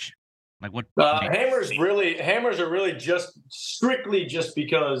fish? What? Hammers are really just strictly just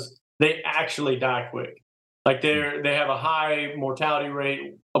because they actually die quick. They have a high mortality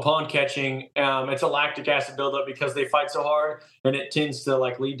rate upon catching. It's a lactic acid buildup because they fight so hard, and it tends to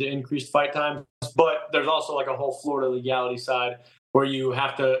lead to increased fight times. But there's also a whole Florida legality side where you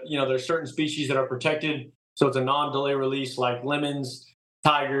have to, there's certain species that are protected, so it's a non-delay release, like lemons,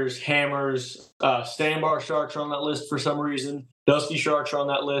 tigers, hammers, sandbar sharks are on that list for some reason. Dusky sharks are on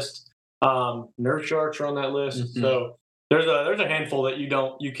that list. Nerf sharks are on that list. So there's a handful that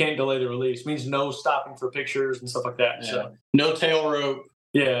you can't delay the release. It means no stopping for pictures and stuff like that. Yeah. So no tail rope.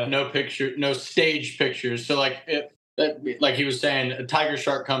 Yeah. No picture. No stage pictures. So like he was saying, a tiger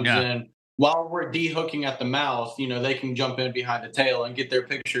shark comes in while we're dehooking at the mouth. They can jump in behind the tail and get their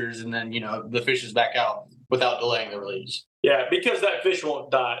pictures, and then the fish is back out without delaying the release. Yeah, because that fish won't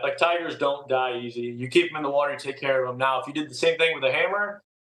die. Tigers don't die easy. You keep them in the water, you take care of them. Now, if you did the same thing with a hammer,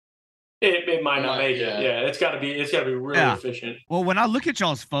 it might not make it. Yeah, it's got to be really efficient. Well, when I look at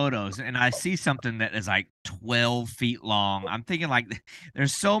y'all's photos and I see something that is 12 feet long, I'm thinking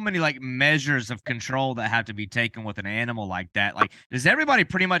there's so many measures of control that have to be taken with an animal like that. Does everybody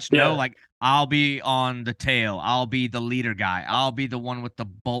pretty much know I'll be on the tail, I'll be the leader guy, I'll be the one with the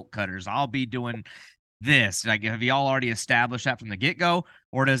bolt cutters, I'll be doing this? Have y'all already established that from the get-go,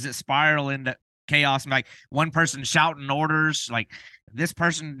 or does it spiral into chaos and one person shouting orders this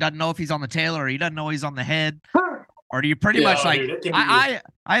person doesn't know if he's on the tail or he doesn't know he's on the head? Or do you pretty much I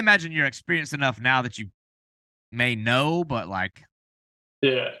imagine you're experienced enough now that you may know, but I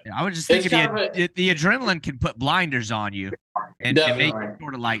would just think if the adrenaline can put blinders on you and make you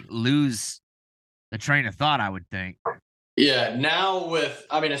sort of lose the train of thought, I would think. Yeah, now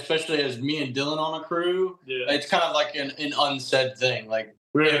especially as me and Dylan on a crew, it's kind of an unsaid thing.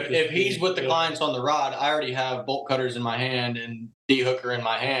 If he's with the clients on the rod, I already have bolt cutters in my hand and de-hooker in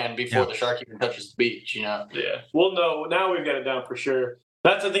my hand before the shark even touches the beach, Yeah. Well, no, now we've got it down for sure.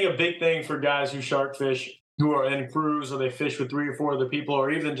 That's, I think, a big thing for guys who shark fish, who are in crews, or they fish with 3 or 4 other people, or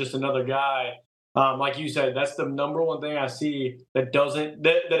even just another guy. Like you said, that's the number one thing I see that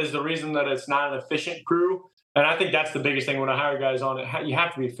is the reason that it's not an efficient crew. And I think that's the biggest thing when I hire guys on it. You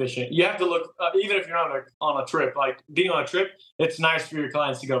have to be efficient. You have to look, even if you're not on a trip, being on a trip, it's nice for your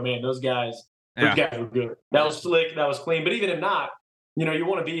clients to go, man, those guys were good. That was slick. That was clean. But even if not, you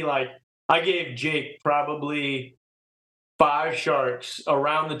want to be I gave Jake probably 5 sharks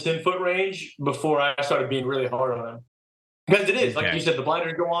around the 10-foot range before I started being really hard on him. Because it is, like you said, the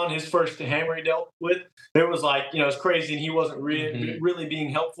blinders go on. His first hammer he dealt with, it was like, it's crazy, and he wasn't really being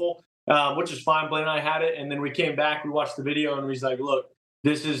helpful, which is fine. Blaine and I had it, and then we came back, we watched the video, and he's like, look,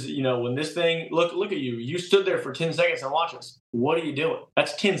 this is, when this thing, look at you. You stood there for 10 seconds and watch us. What are you doing?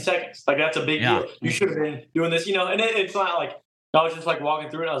 That's 10 seconds. Like, that's a big deal. You should have been doing this, and it's not like, I was just like walking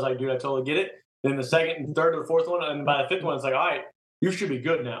through it. I was like, dude, I totally get it. Then the second and third or the fourth one, and by the fifth one, it's like, all right, you should be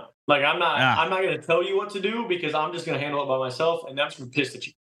good now. Like, I'm not going to tell you what to do because I'm just going to handle it by myself, and I'm just going to be pissed at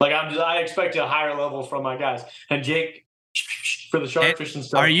you. Like, I expect a higher level from my guys. And Jake, for the shark fishing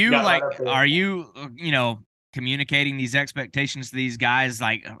stuff. Are you communicating these expectations to these guys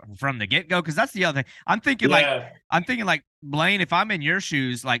like from the get go? Because that's the other thing. I'm thinking like Blaine, if I'm in your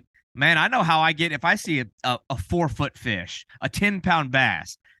shoes, like, man, I know how I get if I see a 4-foot fish, a 10-pound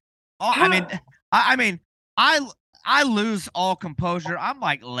bass. Oh, I mean, I lose all composure. I'm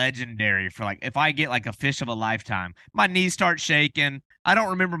like legendary for like if I get like a fish of a lifetime. My knees start shaking. I don't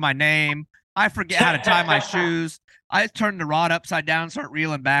remember my name. I forget how to tie my shoes. I turn the rod upside down, start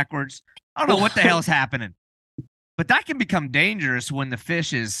reeling backwards. I don't know what the hell's happening. But that can become dangerous when the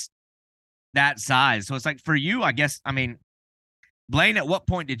fish is that size. So it's like for you, I guess, Blaine, at what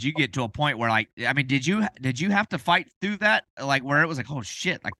point did you get to a point where did you have to fight through that? Like where it was like, oh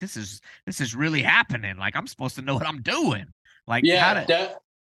shit, like this is really happening. Like I'm supposed to know what I'm doing. Like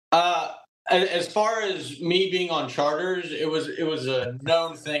as far as me being on charters, it was a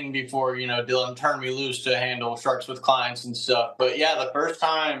known thing before, Dylan turned me loose to handle sharks with clients and stuff. But yeah, the first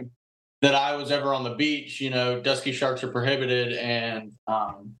time that I was ever on the beach, dusky sharks are prohibited, and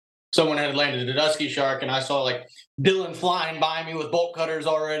someone had landed a dusky shark, and I saw like Dylan flying by me with bolt cutters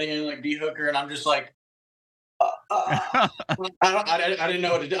already and like de-hooker, and I'm just like, I didn't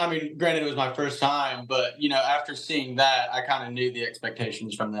know what to do. Granted, it was my first time, but after seeing that, I kind of knew the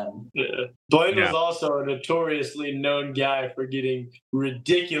expectations from them. Yeah. Blaine was also a notoriously known guy for getting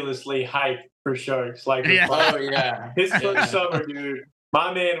ridiculously hyped for sharks. Like, his first summer, dude.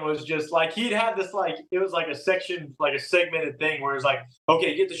 My man was just like, he'd had this, like, it was like a section, like a segmented thing where it's like,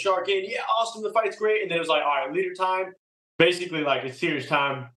 okay, get the shark in. Yeah, awesome. The fight's great. And then it was like, all right, leader time. Basically, like, it's serious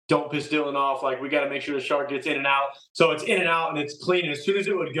time. Don't piss Dylan off. Like, we got to make sure the shark gets in and out. So it's in and out and it's clean. And as soon as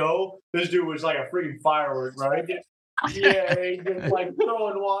it would go, this dude was like a freaking firework, right? Yeah, he just like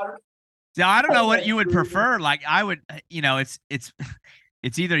throwing water. So I don't know what you would prefer. Like, I would,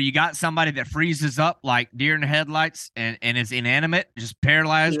 it's either you got somebody that freezes up like deer in the headlights and is inanimate, just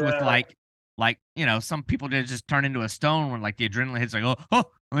paralyzed with like some people did just turn into a stone when like the adrenaline hits, like, and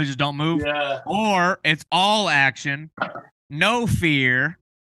they just don't move. Yeah. Or it's all action, no fear,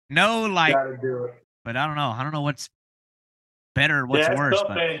 no like. Gotta do it. But I don't know what's better, what's worse.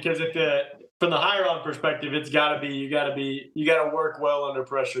 Tough, man, because from the higher on perspective, you gotta work well under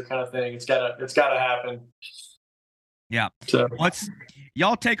pressure, kind of thing. It's gotta happen. Yeah. So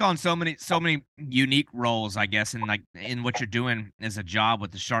y'all take on so many unique roles, I guess, in what you're doing as a job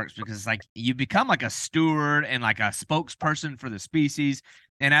with the sharks, because it's like you become like a steward and like a spokesperson for the species.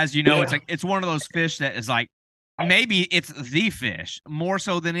 And as you know, it's like it's one of those fish that is like maybe it's the fish more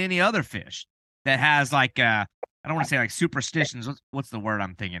so than any other fish that has like I don't want to say like superstitions. What's the word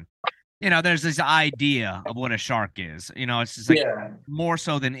I'm thinking? There's this idea of what a shark is. It's just like more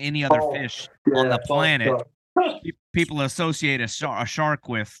so than any other fish on the planet. People associate a shark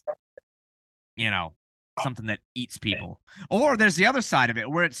with, something that eats people. Or there's the other side of it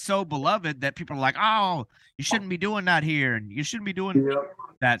where it's so beloved that people are like, oh, you shouldn't be doing that here, and you shouldn't be doing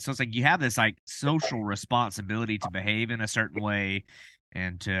that. So it's like you have this like social responsibility to behave in a certain way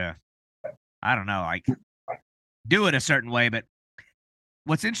and to, I don't know, like do it a certain way. But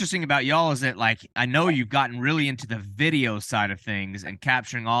what's interesting about y'all is that, like, I know you've gotten really into the video side of things and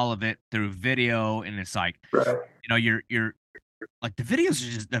capturing all of it through video, and it's like, you're like the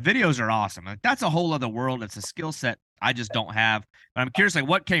videos are awesome. Like, that's a whole other world. It's a skill set I just don't have. But I'm curious, like,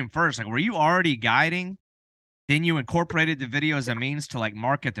 what came first? Like, were you already guiding, then you incorporated the video as a means to like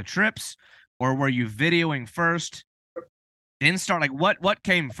market the trips, or were you videoing first, then start? Like, what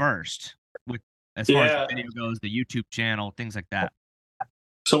came first with as far as the video goes, the YouTube channel, things like that?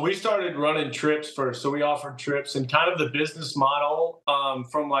 So we started running trips first. So we offered trips, and kind of the business model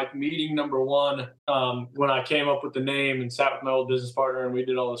from like meeting number one, when I came up with the name and sat with my old business partner and we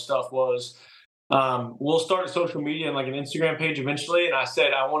did all this stuff, was we'll start social media and like an Instagram page eventually. And I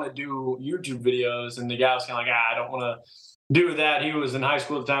said, I want to do YouTube videos. And the guy was kind of like, I don't want to do that. He was in high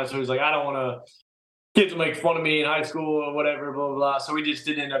school at the time. So he was like, I don't want to kids make fun of me in high school or whatever, blah, blah, blah. So we just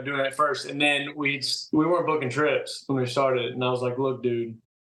didn't end up doing it first. And then we weren't booking trips when we started. And I was like, look, dude,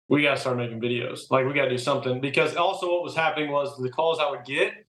 we got to start making videos. Like, we got to do something. Because also what was happening was the calls I would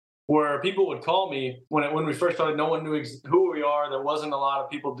get where people would call me when we first started, no one knew who we are. There wasn't a lot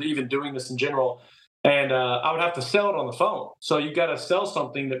of people even doing this in general. And I would have to sell it on the phone. So you got to sell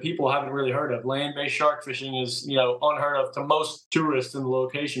something that people haven't really heard of. Land-based shark fishing is, unheard of to most tourists in the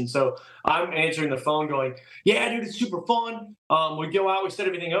location. So I'm answering the phone going, yeah, dude, it's super fun. We go out, we set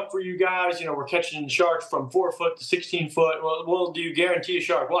everything up for you guys. We're catching sharks from 4 foot to 16 foot. Well, do you guarantee a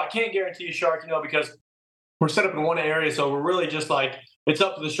shark? Well, I can't guarantee a shark, because we're set up in one area. So we're really just like, it's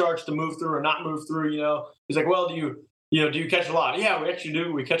up to the sharks to move through or not move through. He's like, well, do you catch a lot? Yeah, we actually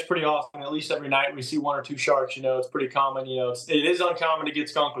do. We catch pretty often. At least every night we see 1 or 2 sharks. It's pretty common. It is uncommon to get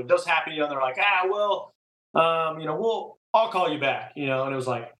skunked, but it does happen. They're like, I'll call you back. And it was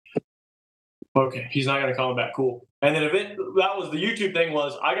like, okay, he's not gonna call me back. Cool. And then that was the YouTube thing.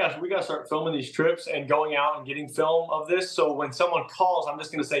 Was we got to start filming these trips and going out and getting film of this. So when someone calls, I'm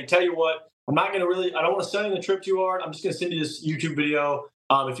just gonna say, tell you what, I don't want to sell you the trip too hard. I'm just gonna send you this YouTube video.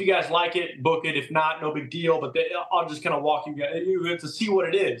 If you guys like it, book it. If not, no big deal. But I'll just kind of walk you guys. You have to see what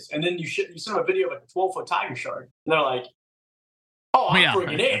it is, and then you send a video of a 12-foot tiger shark, and they're like, "Oh, I'm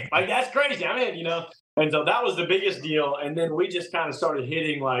freaking in! Like, that's crazy! I'm in!" And so that was the biggest deal. And then we just kind of started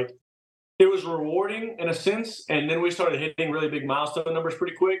hitting, like, it was rewarding in a sense, and then we started hitting really big milestone numbers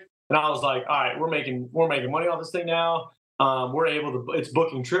pretty quick. And I was like, "All right, we're making money off this thing now." We're able to, it's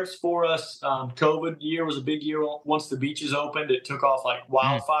booking trips for us. COVID year was a big year. Once the beaches opened, it took off like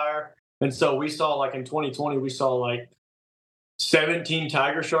wildfire. And so we saw, like, in 2020, we saw like 17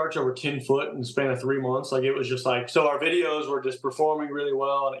 tiger sharks over 10 foot in the span of 3 months. Like, it was just like, so our videos were just performing really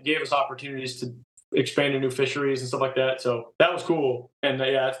well, and it gave us opportunities to expand to new fisheries and stuff like that. So that was cool. And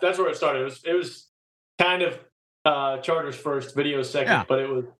yeah, that's where it started. It was kind of charters first, videos second, but it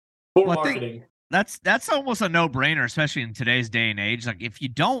was for marketing. That's almost a no-brainer, especially in today's day and age. Like, if you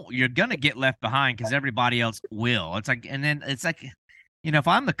don't, you're gonna get left behind because everybody else will. It's like, and then it's like, if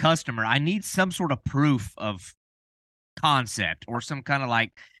I'm the customer, I need some sort of proof of concept or some kind of,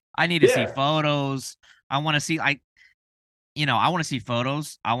 like, I need to see photos. I want to see, I want to see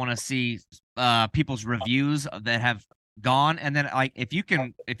photos. I want to see people's reviews that have gone, and then, like, if you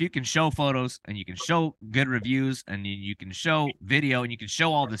can show photos and you can show good reviews and you can show video and you can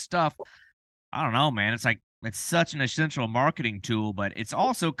show all this stuff. I don't know, man. It's like, it's such an essential marketing tool, but it's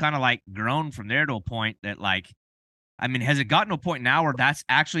also kind of like grown from there to a point that, like, I mean, has it gotten to a point now where that's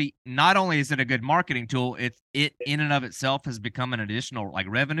actually, not only is it a good marketing tool, it in and of itself has become an additional, like,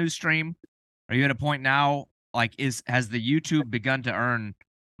 revenue stream? Are you at a point now, like, has the YouTube begun to earn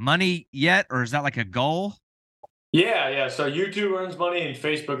money yet, or is that like a goal? Yeah. So YouTube earns money and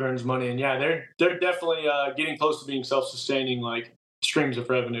Facebook earns money, and yeah, they're definitely getting close to being self-sustaining, like, streams of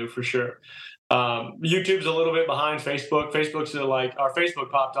revenue for sure. YouTube's a little bit behind Facebook. Facebook's like, our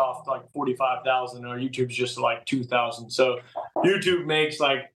Facebook popped off like 45,000. Our YouTube's just like 2,000. So YouTube makes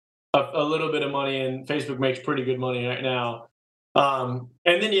like a little bit of money, and Facebook makes pretty good money right now. And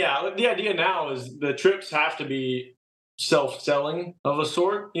then, the idea now is the trips have to be self-selling of a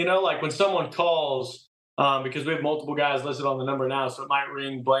sort, like when someone calls, because we have multiple guys listed on the number now, so it might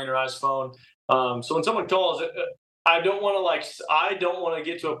ring Blaine or I's phone. So when someone calls, I don't want to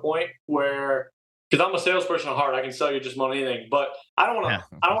get to a point where, because I'm a salesperson at heart, I can sell you just about anything, but I don't want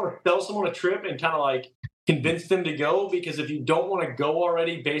to sell someone a trip and kind of like convince them to go, because if you don't want to go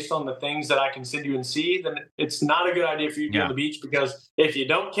already based on the things that I can send you and see, then it's not a good idea for you to go to the beach, because if you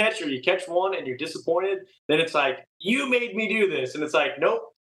don't catch, or you catch one and you're disappointed, then it's like, you made me do this. And it's like, nope,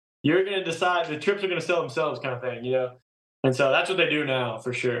 you're going to decide, the trips are going to sell themselves, kind of thing, And so that's what they do now,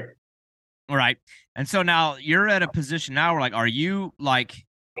 for sure. All right. And so now you're at a position now where, like, are you like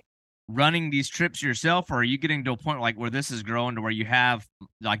running these trips yourself, or are you getting to a point like where this is growing to where you have,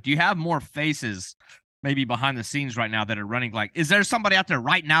 like, do you have more faces maybe behind the scenes right now that are running? Like, is there somebody out there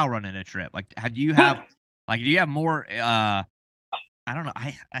right now running a trip? Like, do you have more, I don't know.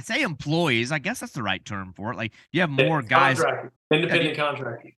 I say employees, I guess that's the right term for it. Like, you have more guys, independent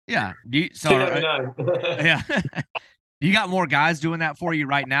contractor. Yeah. Yeah. You got more guys doing that for you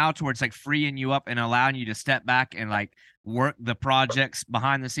right now, towards like freeing you up and allowing you to step back and like work the projects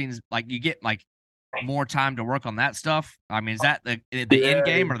behind the scenes. Like, you get like more time to work on that stuff. I mean, is that the end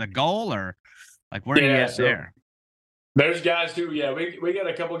game or the goal, or like, where are you at there? There's guys who, we got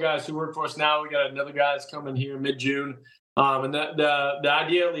a couple of guys who work for us now. We got another guy that's coming here mid-June. And the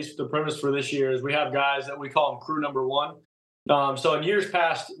idea, at least the premise for this year, is we have guys that we call them crew number one. So in years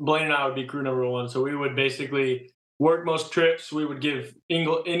past, Blaine and I would be crew number one. So we would basically work most trips. We would give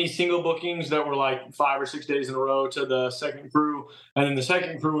any single bookings that were like 5 or 6 days in a row to the second crew. And then the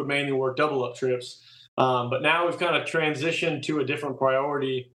second crew would mainly work double up trips. But now we've kind of transitioned to a different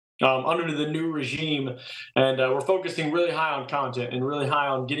priority. under the new regime, and we're focusing really high on content and really high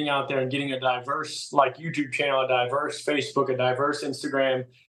on getting out there and getting a diverse like YouTube channel, a diverse Facebook, a diverse Instagram,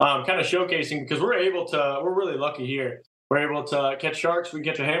 kind of showcasing, because we're really lucky here. We're able to catch sharks. We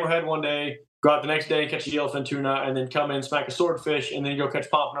can catch a hammerhead one day, go out the next day, catch a yellowfin tuna, and then come in, smack a swordfish, and then go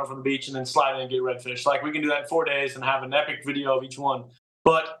catch pompano from the beach, and then slide in and get redfish. Like, we can do that in 4 days and have an epic video of each one.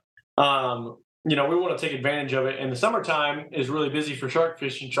 But we want to take advantage of it. And the summertime is really busy for shark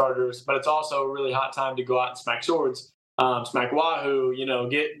fishing charters, but it's also a really hot time to go out and smack swords, smack wahoo,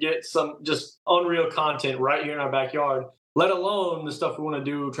 get some just unreal content right here in our backyard, let alone the stuff we want to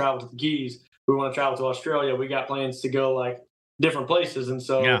do, travel to the Keys. We want to travel to Australia. We got plans to go like different places. And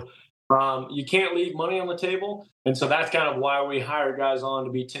so you can't leave money on the table. And so that's kind of why we hire guys on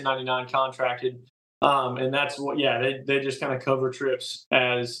to be 1099 contracted. And that's what, they just kind of cover trips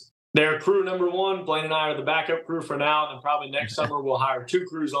as their crew number one. Blaine and I are the backup crew for now. And then probably next summer we'll hire 2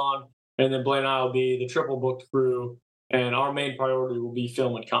 crews on. And then Blaine and I will be the triple booked crew. And our main priority will be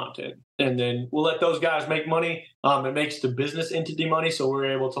filming content. And then we'll let those guys make money. It makes the business entity money, so we're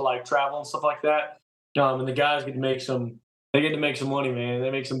able to like travel and stuff like that. And the guys get to make some money, man.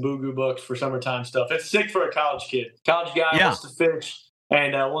 They make some boo-goo bucks for summertime stuff. It's sick for a college kid. College guy wants to fish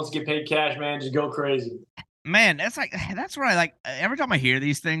and wants to get paid cash, man. Just go crazy. Man, that's where I like, every time I hear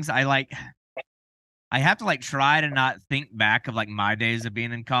these things, I have to like try to not think back of like my days of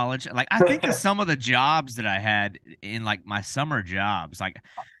being in college. Like, I think of some of the jobs that I had in like my summer jobs. Like,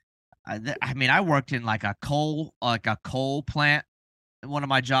 I worked in like a coal plant. One of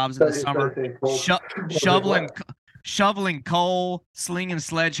my jobs in the summer, shoveling coal, slinging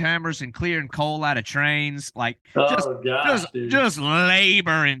sledgehammers, and clearing coal out of trains. Like, just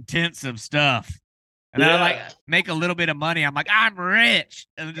labor intensive stuff. And I like make a little bit of money. I'm like, I'm rich,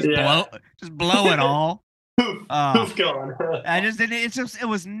 and just blow it all. It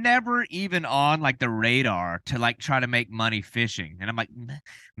was never even on like the radar to like try to make money fishing. And I'm like,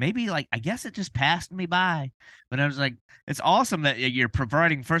 maybe like, I guess it just passed me by. But I was like, it's awesome that you're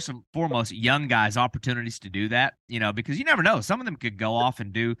providing first and foremost young guys opportunities to do that, because you never know. Some of them could go off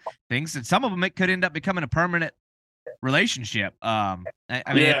and do things, and some of them it could end up becoming a permanent relationship. At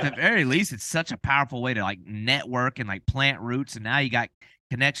the very least, it's such a powerful way to like network and like plant roots. And now you got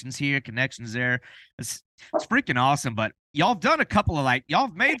connections here, connections there. It's freaking awesome. But y'all have done a couple of y'all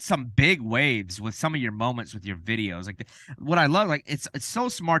have made some big waves with some of your moments with your videos. Like, what I love, like, it's so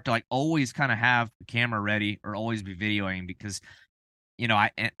smart to like always kind of have the camera ready or always be videoing, because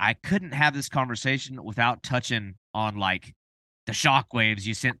I couldn't have this conversation without touching on like the shockwaves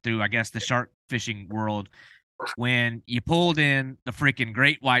you sent through, I guess, the shark fishing world when you pulled in the freaking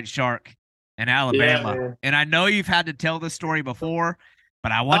great white shark in Alabama. And I know you've had to tell this story before,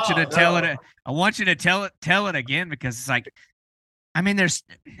 but I want you to tell it. I want you to tell it again, because it's like,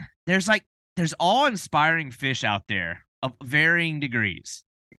 there's awe-inspiring fish out there of varying degrees,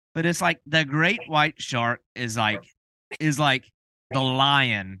 but it's like the great white shark is like the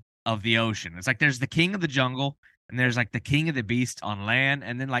lion of the ocean. It's like there's the king of the jungle, and there's like the king of the beast on land,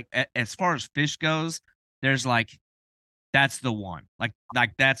 and then like as far as fish goes, there's like, that's the one, like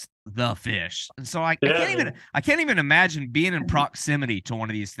that's the fish. And so I can't even imagine being in proximity to one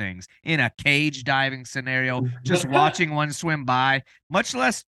of these things in a cage diving scenario, just watching one swim by, much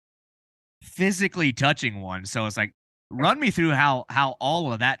less physically touching one. So it's like, run me through how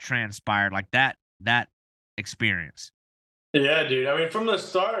all of that transpired, like that experience. Yeah, dude. I mean, from the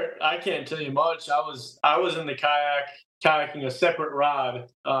start, I can't tell you much. I was in the kayaking a separate rod.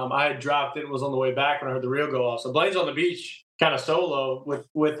 I had dropped it and was on the way back when I heard the reel go off. So Blaine's on the beach, kind of solo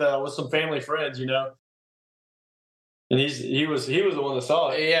with some family friends, And he was the one that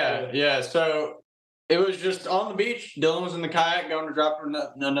saw it. Yeah. So it was just on the beach. Dylan was in the kayak going to drop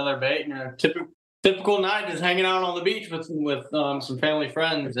another bait. Typical night, just hanging out on the beach with some family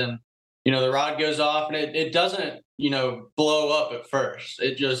friends, and the rod goes off, and it doesn't blow up at first.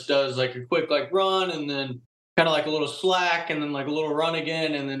 It just does like a quick like run, and then kind of like a little slack, and then like a little run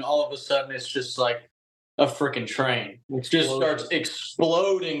again, and then all of a sudden it's just like a freaking train. It just starts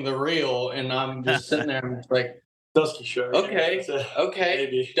exploding the reel, and I'm just sitting there and it's like, dusky shark. Okay,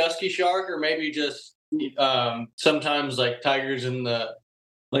 maybe dusky shark, or maybe just sometimes like tigers in the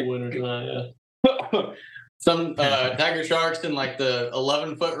like winter. Some tiger sharks in like the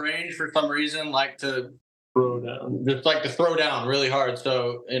 11-foot range for some reason like to throw down really hard.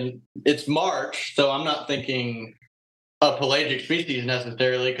 So, and it's March, so I'm not thinking a pelagic species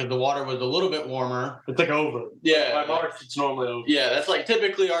necessarily, because the water was a little bit warmer. It's like over. Yeah. By March, it's normally over. Yeah, that's like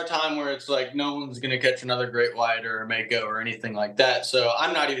typically our time where it's like no one's going to catch another great white or a mako or anything like that. So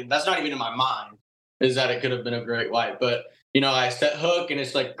that's not even in my mind, is that it could have been a great white. But I set hook and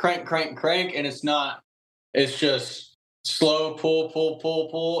it's like crank, crank, crank, and it's just slow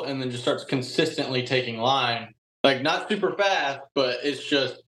pull, and then just starts consistently taking line. Like not super fast, but it's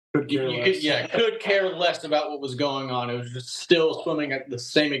just could care less about what was going on. It was just still swimming at the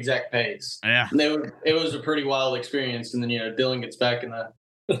same exact pace. Yeah, it was a pretty wild experience. And then Dylan gets back in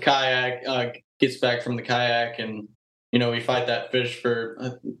the kayak, gets back from the kayak, and we fight that fish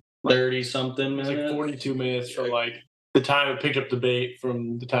for 30 something minutes. It's like 42 minutes from like the time it picked up the bait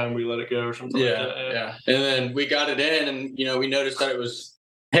from the time we let it go or something like that. Yeah. And then we got it in, and we noticed that it was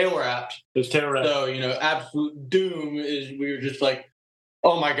tail wrapped. It was tail wrapped. So absolute doom is we were just like,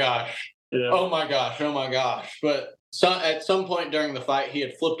 oh my gosh, oh my gosh. But at some point during the fight, he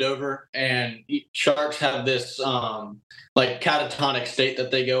had flipped over, and sharks have this like catatonic state that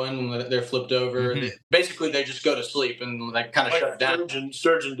they go in when they're flipped over. Mm-hmm. Basically, they just go to sleep and like kind of shut down.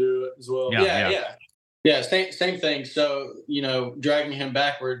 Sturgeon do it as well. Yeah, same thing. So, dragging him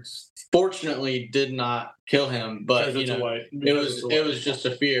backwards fortunately did not kill him, but it was just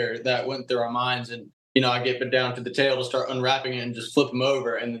a fear that went through our minds. And I get down to the tail to start unwrapping it and just flip him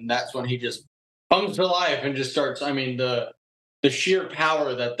over, and then that's when he just comes to life and just starts. I mean, the sheer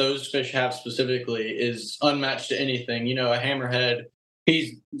power that those fish have specifically is unmatched to anything. A hammerhead,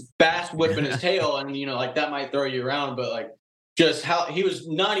 he's fast whipping his tail, and like that might throw you around, but like just how he was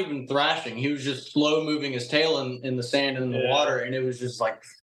not even thrashing, he was just slow moving his tail in the sand and in the water, and it was just like,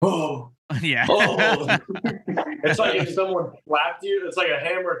 oh. Yeah. Oh. It's like if someone slapped you, it's like a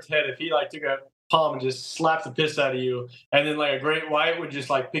hammered head. If he like took a palm and just slapped the piss out of you, and then like a great white would just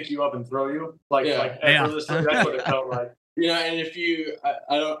like pick you up and throw you effortlessly. That's what it felt like. And if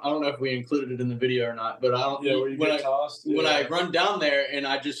I don't know if we included it in the video or not, but when I run down there and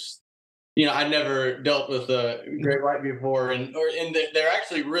I just I never dealt with a great white before, and they're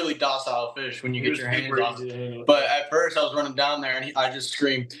actually really docile fish when you get your hands on them. But at first I was running down there and I just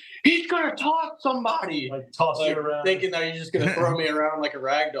screamed, "He's gonna toss somebody!" Like toss you around, thinking that he's just gonna throw me around like a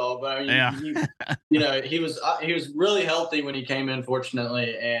rag doll. But I mean, he was really healthy when he came in,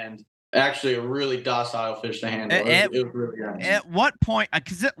 fortunately, and actually a really docile fish to handle. It was really nice. At what point?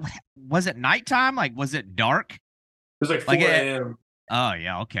 Because was it nighttime? Like, was it dark? It was like 4 a.m. Oh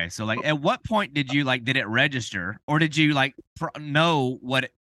yeah, okay. So like, at what point did it register, or did you like know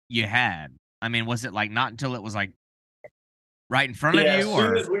what you had? I mean, was it like not until it was like right in front of you?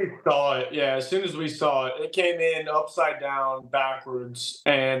 As soon as we saw it, it came in upside down, backwards,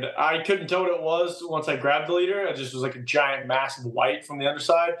 and I couldn't tell what it was once I grabbed the leader. It just was like a giant, massive white from the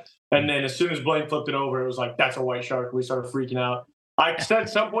underside. And then as soon as Blaine flipped it over, it was like, that's a white shark. We started freaking out. I said at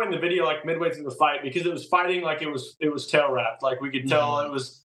some point in the video, like midway through the fight, because it was fighting like it was tail wrapped. Like we could tell it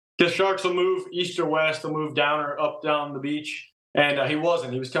was, because sharks will move east or west, they'll move down or up down the beach. And he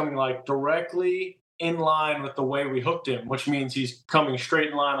wasn't. He was coming like directly in line with the way we hooked him, which means he's coming straight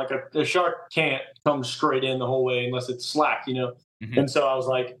in line. Like a shark can't come straight in the whole way unless it's slack, Mm-hmm. And so I was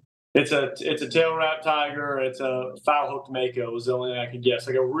like, it's a tail wrap tiger. It's a foul hooked mako was the only thing I could guess.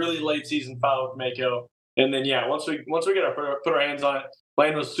 Like a really late season foul hooked mako. And then once we put our hands on it,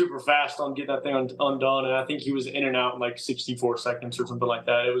 Blaine was super fast on getting that thing undone, and I think he was in and out in like 64 seconds or something like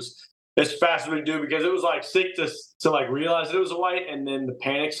that. It was as fast as we do, because it was like sick to like realize that it was a white, and then the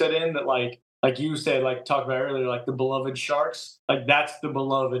panic set in that like you said, like talked about earlier, like the beloved sharks, like that's the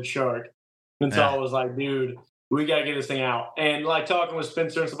beloved shark. And so I was like, dude, we got to get this thing out. And like talking with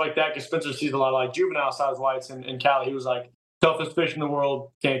Spencer and stuff like that, because Spencer sees a lot of like juvenile size whites in Cali, he was like, toughest fish in the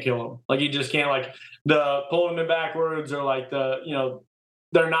world, can't kill them. Like you just can't, like the pulling them in backwards, or like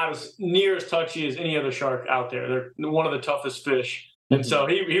they're not as near as touchy as any other shark out there. They're one of the toughest fish. And so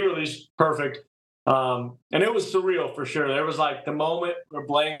he released perfect. And it was surreal for sure. There was like the moment where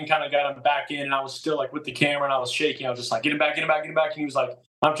Blaine kind of got him back in, and I was still like with the camera and I was shaking. I was just like, get him back. And he was like,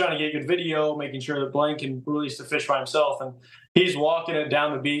 I'm trying to get a good video, making sure that Blaine can release the fish by himself. And he's walking it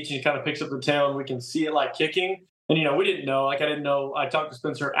down the beach, and he kind of picks up the tail, and we can see it like kicking. And, we didn't know, like, I didn't know. I talked to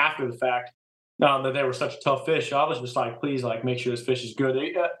Spencer after the fact that they were such a tough fish. So I was just like, please, like, make sure this fish is good.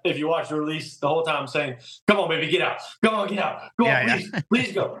 If you watch the release, the whole time I'm saying, come on, baby, get out. Come on, get out. Go on,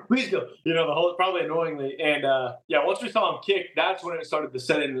 please go. The whole, probably annoyingly. And, once we saw him kick, that's when it started to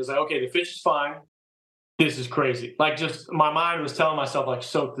set in. It was like, okay, the fish is fine. This is crazy. Like, just my mind was telling myself, like,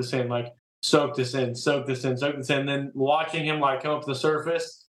 soak this in. And then watching him, like, come up to the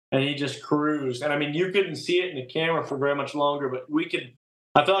surface, and he just cruised. And I mean, you couldn't see it in the camera for very much longer, but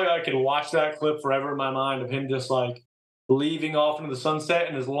I felt like I could watch that clip forever in my mind of him just like leaving off into the sunset.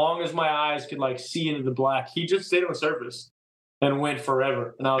 And as long as my eyes could like see into the black, he just stayed on the surface and went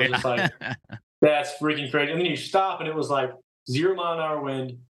forever. And I was just like, that's freaking crazy. And then you stop, and it was like 0 mile an hour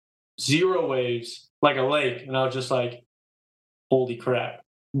wind, 0 waves, like a lake. And I was just like, holy crap.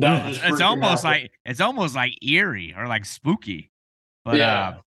 That just it's almost like eerie or like spooky. But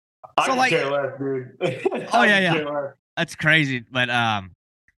I so could care less, dude. Oh yeah. That's crazy. But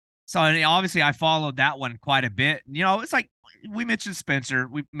so obviously I followed that one quite a bit. You know, it's like we mentioned Spencer.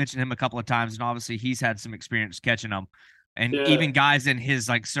 We mentioned him a couple of times, and obviously he's had some experience catching them. And even guys in his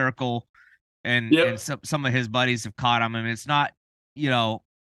like circle and some of his buddies have caught him. I mean, it's not, you know,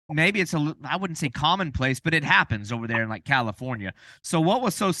 maybe it's I wouldn't say commonplace, but it happens over there in like California. So what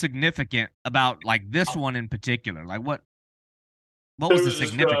was so significant about like this one in particular? Like what was the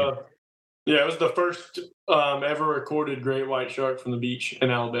significance? It was the first ever recorded great white shark from the beach in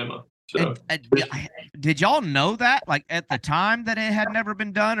Alabama. So did y'all know that like at the time that it had never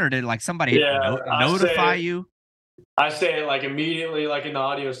been done, or did like somebody notify you? I say it like immediately, like in the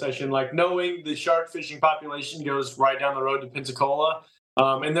audio session, like knowing the shark fishing population goes right down the road to Pensacola.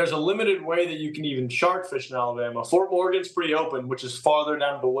 And there's a limited way that you can even shark fish in Alabama. Fort Morgan's pretty open, which is farther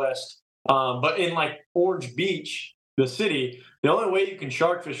down to the west. But in like Orange Beach, the city, the only way you can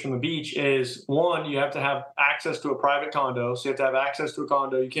shark fish from the beach is, one, you have to have access to a private condo. So you have to have access to a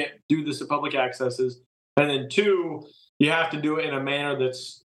condo. You can't do this at public accesses. And then two, you have to do it in a manner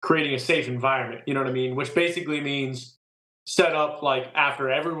that's creating a safe environment. You know what I mean? Which basically means set up like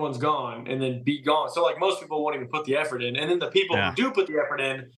after everyone's gone and then be gone. So like most people won't even put the effort in. And then the people who do put the effort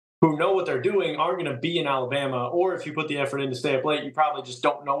in, who know what they're doing, aren't going to be in Alabama. Or if you put the effort in to stay up late, you probably just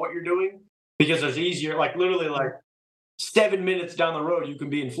don't know what you're doing, because there's easier, like literally like 7 minutes down the road, you can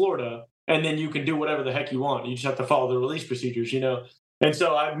be in Florida and then you can do whatever the heck you want. You just have to follow the release procedures, you know? And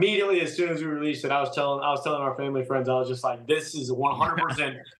so I immediately, as soon as we released it, I was telling our family friends, I was just like, this is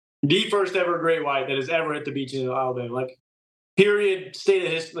 100% the first ever great white that has ever hit the beach in Alabama. Like, period, state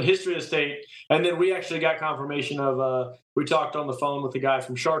of the history of the state. And then we actually got confirmation of, we talked on the phone with the guy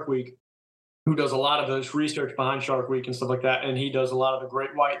from Shark Week, who does a lot of this research behind Shark Week and stuff like that. And he does a lot of the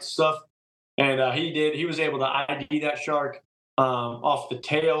great white stuff. And he was able to ID that shark off the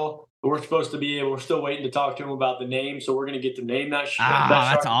tail. We're still waiting to talk to him about the name. So we're going to get to name that shark.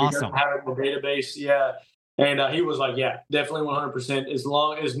 That's awesome. Have it in the database. Yeah. And he was like, yeah, definitely 100%. As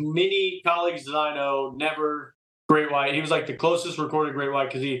long as many colleagues as I know, never great white. He was like the closest recorded great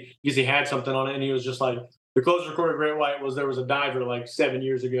white because he had something on it. And he was just like, the closest recorded great white was, there was a diver like 7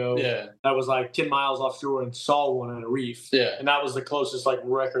 years ago that was like 10 miles offshore and saw one at a reef. Yeah. And that was the closest like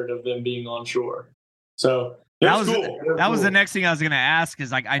record of them being on shore. So that was the next thing I was going to ask,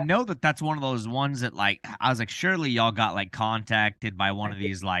 is like, I know that that's one of those ones that like, I was like, surely y'all got like contacted by one of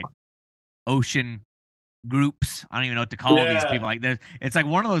these like ocean groups. I don't even know what to call these people. Like it's like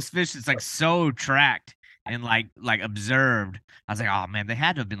one of those fish that's like so tracked and like observed. I was like, oh man, they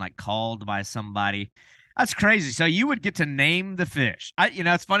had to have been like called by somebody. That's crazy. So you would get to name the fish.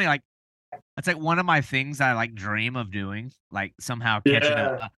 It's funny. Like, it's like one of my things I like dream of doing, like somehow catching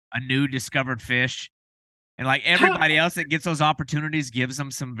a new discovered fish. And like everybody else that gets those opportunities gives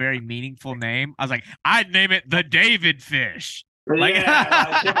them some very meaningful name. I was like, I'd name it the David fish. Like,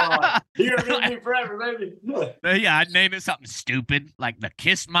 you're gonna be forever, baby. Yeah, I'd name it something stupid like the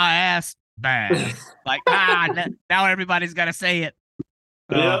Kiss My Ass Bass. Like, now everybody's got to say it.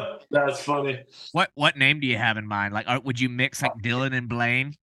 Yeah, that's funny. What name do you have in mind? Like, would you mix like Dylan and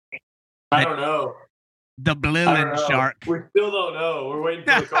Blaine? I don't know. The Blillin shark. We still don't know. We're waiting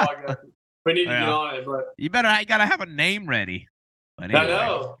for the call. We need to get on it, but you gotta have a name ready. But anyway,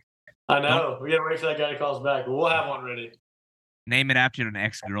 I know. We gotta wait for that guy to call us back, but we'll have one ready. Name it after an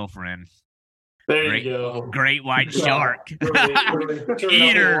ex-girlfriend. There you go. Great white shark. The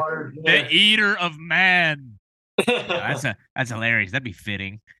eater of man. That's hilarious. That'd be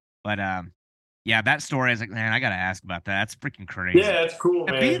fitting. But that story, I was like, man, I gotta ask about that. That's freaking crazy. Yeah, it's cool,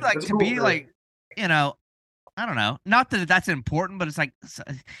 man. To be like, you know, I don't know. Not that that's important, but it's like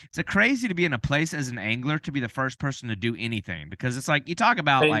it's a crazy to be in a place as an angler to be the first person to do anything, because it's like you talk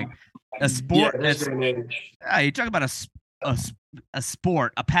about like a sport. You talk about a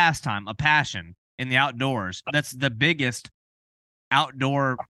sport, a pastime, a passion in the outdoors. That's the biggest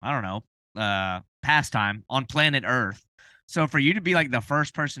outdoor, I don't know, pastime on planet Earth. So for you to be like the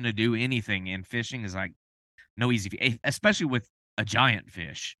first person to do anything in fishing is like no easy, especially with a giant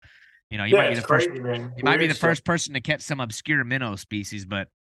fish. You know, you might be the first. You might be the first person to catch some obscure minnow species, but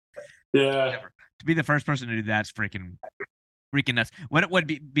to be the first person to do that's freaking nuts. What it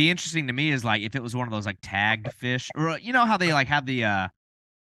would be interesting to me is like if it was one of those like tagged fish, or you know how they like have the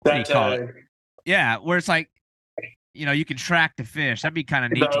what do you call it? Yeah, where it's like, you know, you can track the fish. That'd be kind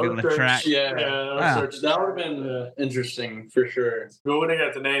of neat to be able to track. That would have been interesting for sure. We wouldn't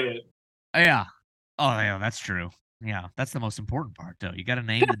have to name it. Yeah. Oh yeah, that's true. Yeah, that's the most important part, though. You got to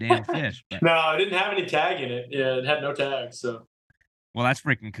name the damn fish. But... No, it didn't have any tag in it. Yeah, it had no tag. So Well, that's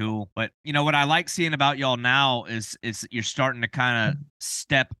freaking cool. But you know what I like seeing about y'all now is you're starting to kind of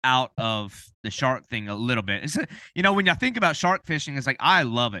step out of the shark thing a little bit. It's you know, when I think about shark fishing, it's like I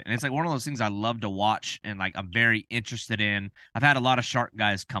love it, and it's like one of those things I love to watch and like I'm very interested in. I've had a lot of shark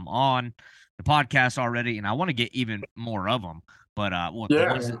guys come on the podcast already, and I want to get even more of them. But well,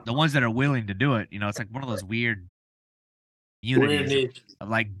 the ones that are willing to do it, you know, it's like one of those weird unities of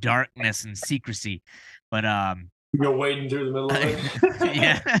like darkness and secrecy. But you're wading through the middle of it.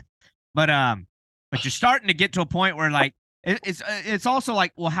 Yeah. But you're starting to get to a point where like it's also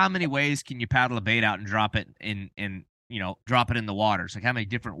like, well, how many ways can you paddle a bait out and drop it in you know, drop it in the water? It's like how many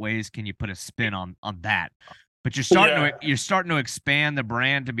different ways can you put a spin on that? But you're starting to expand the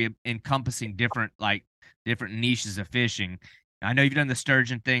brand to be encompassing different niches of fishing. I know you've done the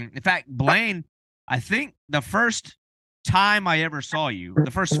sturgeon thing. In fact, Blaine, I think the first time I ever saw you,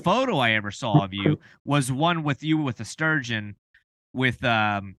 the first photo I ever saw of you was one with you with a sturgeon with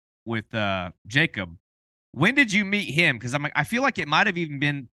Jacob. When did you meet him? Because I'm like, I feel like it might have even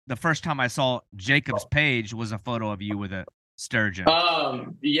been the first time I saw Jacob's page was a photo of you with a sturgeon.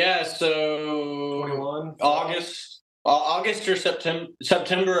 Yeah, so 21 August or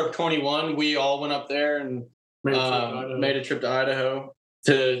September of 21, we all went up there and made a trip to Idaho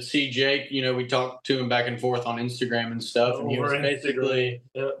to see Jake. You know, we talked to him back and forth on Instagram and stuff, and he was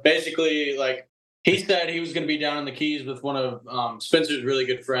basically like, he said he was going to be down in the Keys with one of Spencer's really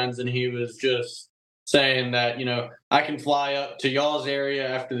good friends, and he was just saying that, you know, I can fly up to y'all's area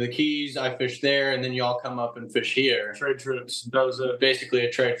after the Keys, I fish there, and then y'all come up and fish here. Trade trips. That was basically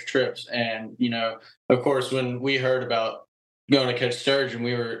a trade for trips. And, you know, of course, when we heard about going to catch sturgeon,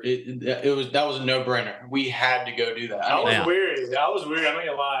 that was a no-brainer. We had to go do that. I was weird. I'm not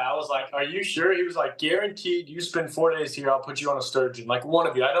gonna lie. I was like, "Are you sure?" He was like, "Guaranteed. You spend 4 days here, I'll put you on a sturgeon. Like one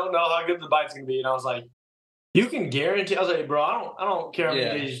of you. I don't know how good the bite's gonna be." And I was like, "You can guarantee?" I was like, "Bro, I don't care how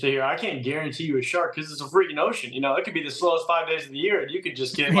many days you stay here. I can't guarantee you a shark because it's a freaking ocean. You know, it could be the slowest 5 days of the year, and you could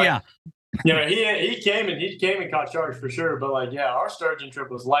just get like." You know, he came and caught sharks for sure, but like, yeah, our sturgeon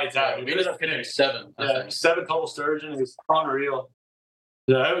trip was lights out. We ended up getting 7. I think. 7 total sturgeon. It was unreal.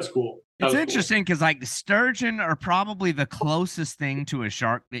 Yeah, it was cool. It's interesting because like the sturgeon are probably the closest thing to a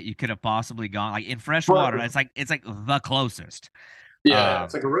shark that you could have possibly gone. Like in freshwater, it's like the closest. Yeah,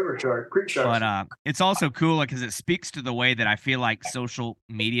 it's like a river shark, creek shark. But it's also cool because it speaks to the way that I feel like social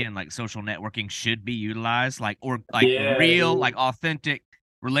media and like social networking should be utilized, like real, like authentic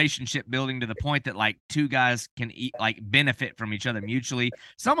relationship building to the point that like two guys can benefit from each other mutually.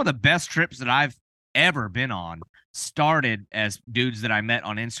 Some of the best trips that I've ever been on started as dudes that I met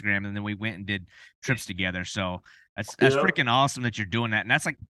on Instagram, and then we went and did trips together. So that's freaking awesome that you're doing that. And that's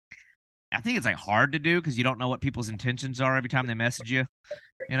like, I think it's like hard to do because you don't know what people's intentions are every time they message you.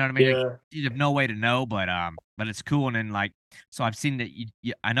 You know what I mean? Yeah. Like, you have no way to know, but it's cool. And then like, so I've seen that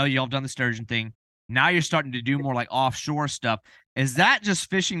I know y'all have done the sturgeon thing. Now you're starting to do more like offshore stuff. Is that just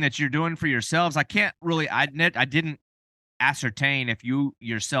fishing that you're doing for yourselves? I can't really, I didn't ascertain if you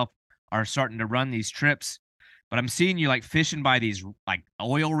yourself are starting to run these trips, but I'm seeing you like fishing by these like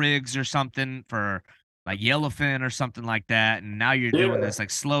oil rigs or something for like yellowfin or something like that. And now you're doing this like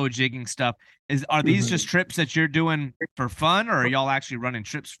slow jigging stuff. Are these just trips that you're doing for fun, or are y'all actually running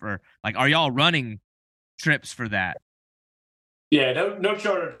trips for like, are y'all running trips for that? Yeah, no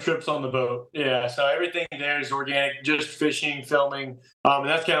charter trips on the boat. Yeah, so everything there is organic, just fishing, filming. And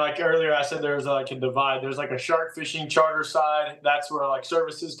that's kind of like earlier I said there's like a divide. There's like a shark fishing charter side. That's where like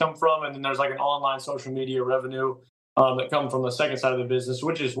services come from. And then there's like an online social media revenue that come from the second side of the business,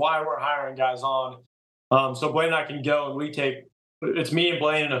 which is why we're hiring guys on. So Blaine and I can go and it's me and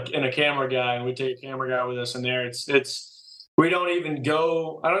Blaine and a camera guy, and we take a camera guy with us in there. We don't even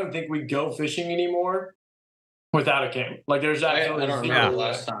go, I don't even think we go fishing anymore without a camera. Like there's absolutely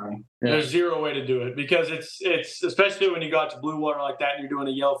last time. Yeah. There's zero way to do it because it's especially when you go out to blue water like that and you're doing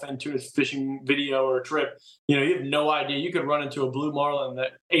a yellowfin tourist fishing video or a trip, you know, you have no idea. You could run into a blue marlin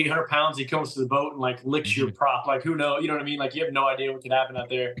that 800 pounds, he comes to the boat and like licks your prop. Like who knows? You know what I mean? Like you have no idea what could happen out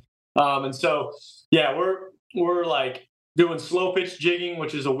there. And so, yeah, we're like doing slow pitch jigging,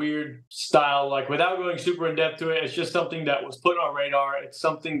 which is a weird style, like without going super in depth to it. It's just something that was put on our radar. It's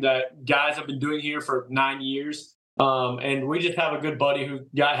something that guys have been doing here for 9 years. And we just have a good buddy who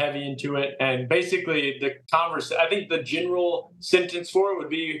got heavy into it. And basically I think the general sentence for it would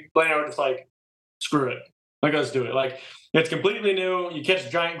be Blaine and I were just like, screw it. Like, let's do it. Like, it's completely new. You catch a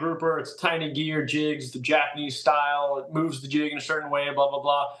giant grouper. It's tiny gear jigs, the Japanese style. It moves the jig in a certain way, blah, blah,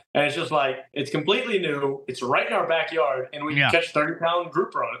 blah. And it's just like, it's completely new. It's right in our backyard. And we can catch 30-pound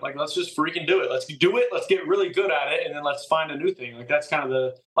grouper on it. Like, let's just freaking do it. Let's do it. Let's get really good at it. And then let's find a new thing. Like, that's kind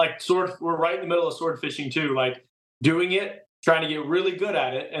of we're right in the middle of sword fishing too. Like, doing it trying to get really good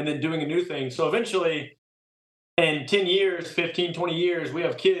at it, and then doing a new thing. So eventually, in 10 years, 15, 20 years, we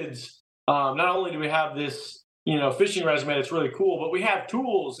have kids. Not only do we have this, fishing resume that's really cool, but we have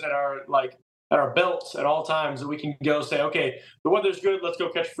tools at our belts at all times that we can go say, okay, the weather's good, let's go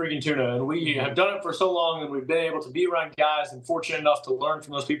catch freaking tuna. And we have done it for so long, and we've been able to be around guys and fortunate enough to learn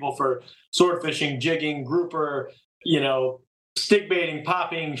from those people for sword fishing, jigging, grouper, stick baiting,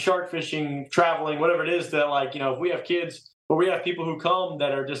 popping, shark fishing, traveling, whatever it is that if we have kids or we have people who come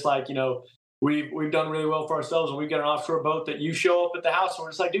that are just like, we've done really well for ourselves, and we've got an offshore boat that you show up at the house and we're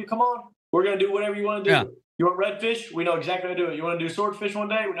just like, dude, come on, we're going to do whatever you want to do. Yeah. You want redfish? We know exactly how to do it. You want to do swordfish one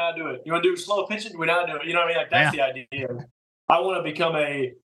day? We know how to do it. You want to do slow pitching? We know how to do it. You know what I mean? Like, that's the idea. I want to become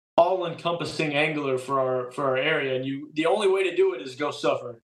a all-encompassing angler for our area, and the only way to do it is go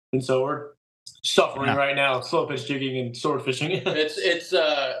suffer. And so we're suffering right now, slow pitch jigging and sword fishing. It's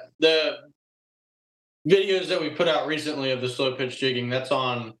the videos that we put out recently of the slow pitch jigging. That's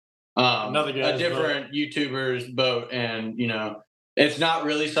on a different YouTuber's boat, and it's not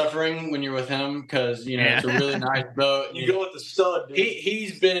really suffering when you're with him because it's a really nice boat. You go with the stud. Dude.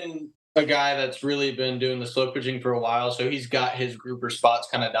 He's been a guy that's really been doing the slow pitching for a while, so he's got his grouper spots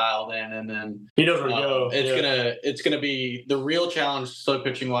kind of dialed in, and then he knows where to go. It's gonna be the real challenge slow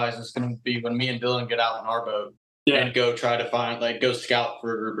pitching wise. It's gonna be when me and Dylan get out in our boat and go try to find go scout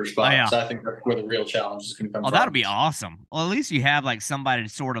for a grouper spot. So I think that's where the real challenge is gonna come from. That'll be awesome. Well, at least you have somebody to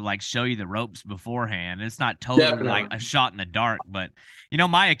sort of show you the ropes beforehand. It's not totally like a shot in the dark, but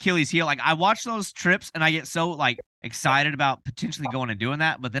my Achilles heel. I watch those trips and I get so excited about potentially going and doing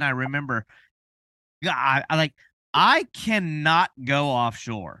that, but then I remember, I cannot go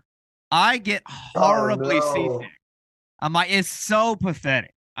offshore. I get horribly seasick. I'm like, it's so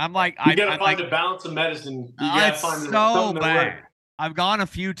pathetic. I'm like, you gotta find a balance of medicine. You gotta find so bad. I've gone a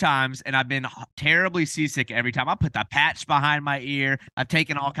few times and I've been terribly seasick every time. I put the patch behind my ear. I've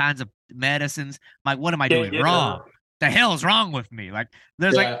taken all kinds of medicines. I'm like, what am I doing wrong? The hell is wrong with me?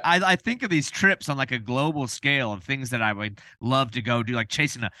 I think of these trips on a global scale of things that I would love to go do, like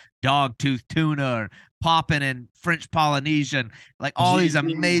chasing a dog-tooth tuna or popping in French Polynesia, and all these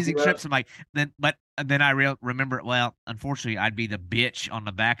amazing trips. I'm like, then I remember, well, unfortunately, I'd be the bitch on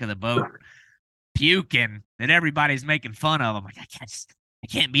the back of the boat puking that everybody's making fun of. I'm like, I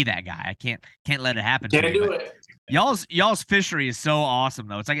can't be that guy. I can't let it happen. Can't do it. Y'all's fishery is so awesome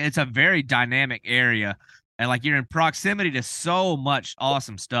though. It's a very dynamic area. And you're in proximity to so much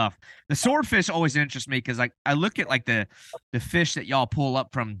awesome stuff. The swordfish always interests me because I look at the fish that y'all pull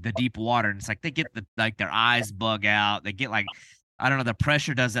up from the deep water, and it's they get their eyes bug out. They get I don't know, the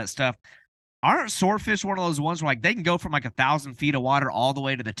pressure does that stuff. Aren't swordfish one of those ones where they can go from 1,000 feet of water all the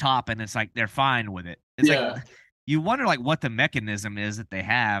way to the top, and it's they're fine with it? It's you wonder what the mechanism is that they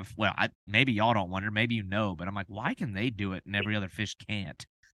have. Well, maybe y'all don't wonder, maybe but I'm like, why can they do it and every other fish can't?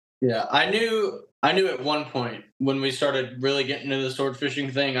 Yeah, I knew at one point when we started really getting into the sword fishing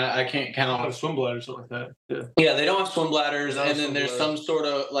thing, I can't count on swim bladders or something like that. Yeah, they don't have swim bladders, and then there's some sort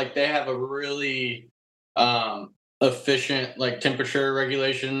of they have a really efficient temperature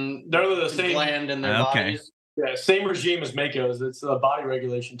regulation. They're the same gland in their bodies. Yeah, same regime as Mako's. It's body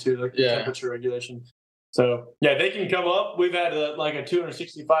regulation too, temperature regulation. So yeah, they can come up. We've had a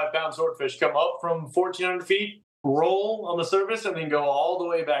 265-pound swordfish come up from 1,400 feet. Roll on the surface and then go all the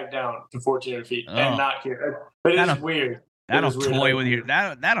way back down to 1,400 feet and not care. But it's weird. That'll toy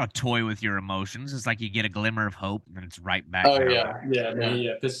with your emotions. It's you get a glimmer of hope and it's right back. Oh down.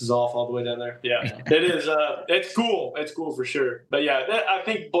 Yeah. Pisses off all the way down there. Yeah. It is. It's cool. It's cool for sure. But yeah, I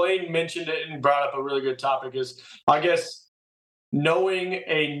think Blaine mentioned it and brought up a really good topic. Is I guess knowing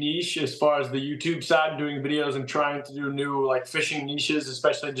a niche as far as the YouTube side, doing videos and trying to do new fishing niches,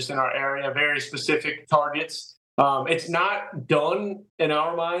 especially just in our area, very specific targets. It's not done in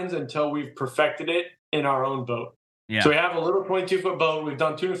our minds until we've perfected it in our own boat. Yeah. So we have a little 22-foot boat. We've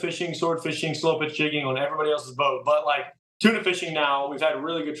done tuna fishing, sword fishing, slow pitch jigging on everybody else's boat. But tuna fishing now, we've had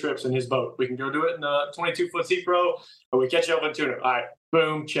really good trips in his boat. We can go do it in a 22-foot Sea Pro, and we catch up with tuna. All right,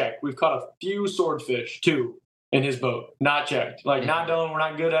 boom, check. We've caught a few swordfish, 2, in his boat. Not checked. Not done. We're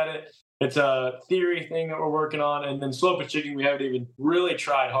not good at it. It's a theory thing that we're working on. And then slow pitch jigging, we haven't even really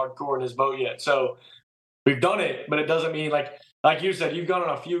tried hardcore in his boat yet. So we've done it, but it doesn't mean like you said, you've gone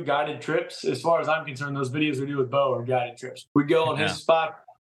on a few guided trips. As far as I'm concerned, those videos we do with Bo are guided trips. We go on his spot,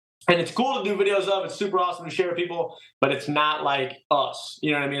 and it's cool to do videos of. It's super awesome to share with people, but it's not like us.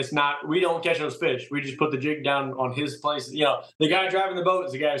 You know what I mean? It's not. We don't catch those fish. We just put the jig down on his place. The guy driving the boat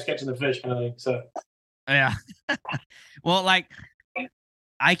is the guy who's catching the fish, kind of thing. So, yeah. Well,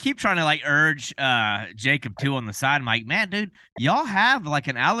 I keep trying to like urge Jacob too on the side. I'm like, man, dude, y'all have like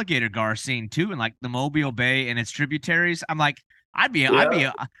an alligator gar scene too in like the Mobile Bay and its tributaries. I'm like, I'd be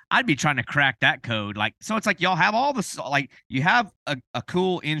trying to crack that code. Like, so it's like y'all have all this, like you have a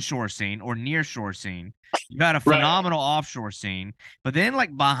cool inshore scene or near shore scene. You got a phenomenal offshore scene, but then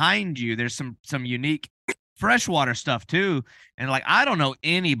like behind you, there's some unique freshwater stuff too. And like, I don't know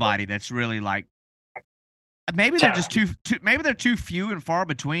anybody that's really like, maybe they're just maybe they're too few and far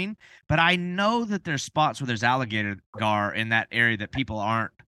between, but I know that there's spots where there's alligator gar in that area that people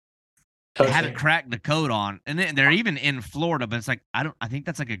haven't cracked the code on. And they're even in Florida, but it's like, I think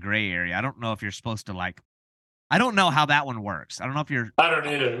that's like a gray area. I don't know if you're supposed to like, I don't know how that one works. I don't know if you're, I don't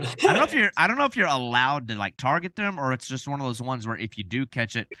either. I don't know if you're allowed to like target them, or it's just one of those ones where if you do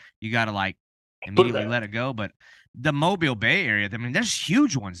catch it, you got to like immediately let it go. But the Mobile Bay area, I mean, there's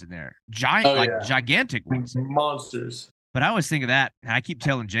huge ones in there, gigantic ones, monsters. But I always think of that, and I keep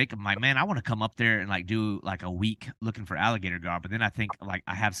telling Jacob, I'm like, man, I want to come up there and like do like a week looking for alligator gar. But then I think like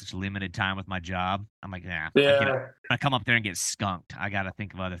I have such limited time with my job. I'm like, I come up there and get skunked. I got to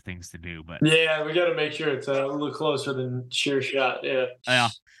think of other things to do. But yeah, we got to make sure it's a little closer than sure shot. Yeah. Yeah.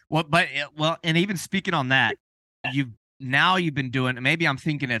 Well, and even speaking on that, you've been doing. Maybe I'm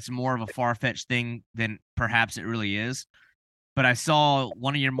thinking it's more of a far-fetched thing than perhaps it really is. But I saw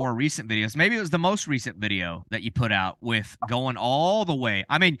one of your more recent videos. Maybe it was the most recent video that you put out with going all the way.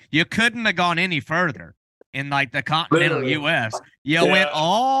 I mean, you couldn't have gone any further in like the continental U.S. You went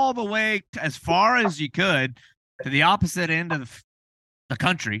all the way as far as you could to the opposite end of the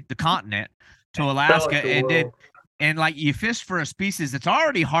country, the continent, to Alaska, and like you fished for a species that's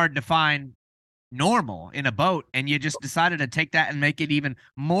already hard to find normal in a boat, and you just decided to take that and make it even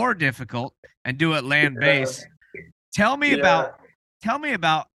more difficult and do it land-based. Tell me about,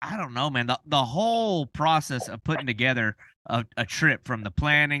 I don't know, man, the whole process of putting together a trip, from the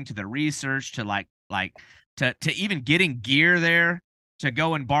planning to the research to to even getting gear there to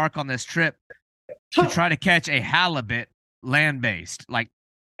go embark on this trip to try to catch a halibut land-based. Like,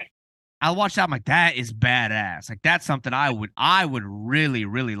 I watched that, I'm like, that is badass. Like, that's something I would really,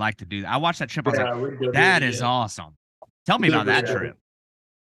 really like to do. I watched that trip, I was like, that is awesome. Tell me about that trip.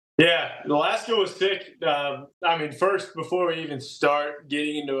 Yeah, Alaska was sick. I mean, first, before we even start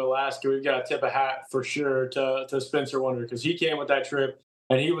getting into Alaska, we've got to tip a hat for sure to Spencer Wonder, because he came with that trip,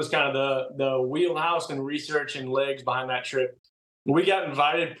 and he was kind of the wheelhouse and research and legs behind that trip. We got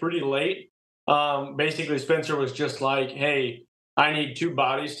invited pretty late. Basically, Spencer was just like, hey, I need 2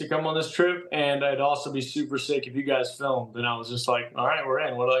 bodies to come on this trip, and I'd also be super sick if you guys filmed. And I was just like, all right, we're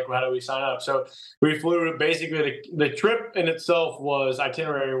in. How do we sign up? So we flew. Basically, the trip in itself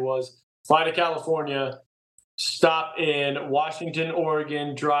itinerary was fly to California, stop in Washington,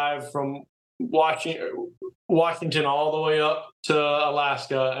 Oregon, drive from Washington all the way up to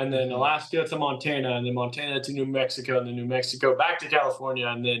Alaska, and then Alaska to Montana, and then Montana to New Mexico, and then New Mexico back to California,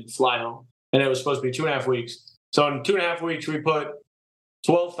 and then fly home. And it was supposed to be 2.5 weeks. So in 2.5 weeks, we put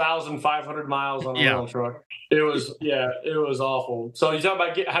 12,500 miles on a rental truck. It was awful. So you talk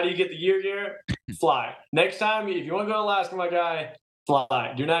about how do you get the gear? Fly. Next time, if you want to go to Alaska, my guy,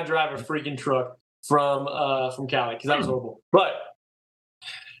 fly. Do not drive a freaking truck from Cali, because that was horrible. But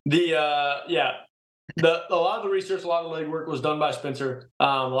a lot of the research, a lot of the legwork was done by Spencer.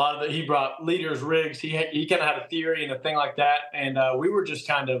 He brought leaders, rigs. He kind of had a theory and a thing like that, and we were just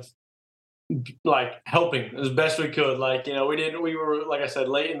kind of like helping as best we could. Like, we were, like I said,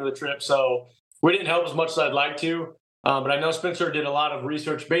 late into the trip, so we didn't help as much as I'd like to. But I know Spencer did a lot of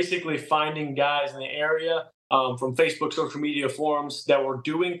research, basically finding guys in the area from Facebook social media forums that were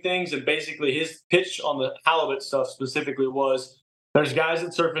doing things. And basically his pitch on the halibut stuff specifically was, there's guys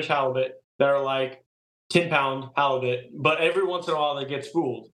that surfish halibut that are like 10-pound halibut, but every once in a while they get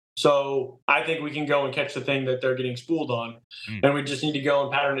spooled. So I think we can go and catch the thing that they're getting spooled on. And we just need to go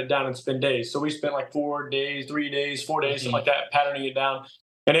and pattern it down and spend days. So we spent like 4 days, 3 days, 4 days, something like that, patterning it down.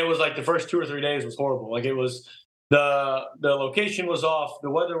 And it was like the first 2 or 3 days was horrible. Like, it was, the location was off, the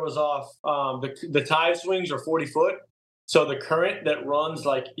weather was off, the tide swings are 40 foot. So the current that runs,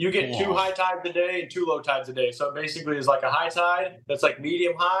 like, you get 2 high tides a day and 2 low tides a day. So it basically is like a high tide that's like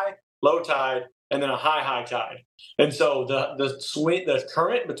medium high, low tide, and then a high tide. And so the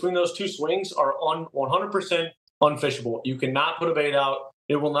current between those 2 swings are 100% unfishable. You cannot put a bait out.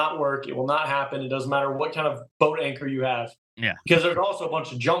 It will not work. It will not happen. It doesn't matter what kind of boat anchor you have. Yeah. Because there's also a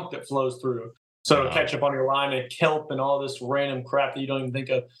bunch of junk that flows through. So it'll catch up on your line and kelp and all this random crap that you don't even think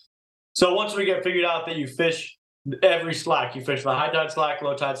of. So once we get figured out that you fish every slack, you fish the high tide slack,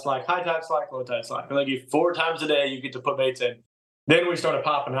 low tide slack, high tide slack, low tide slack. And like 4 times a day, you get to put baits in. Then we started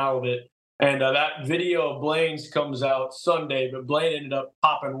popping halibut. And that video of Blaine's comes out Sunday, but Blaine ended up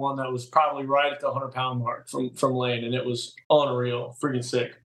popping one that was probably right at the 100-pound mark from Lane, and it was unreal, freaking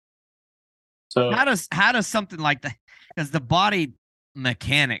sick. So how does something like that? Because the body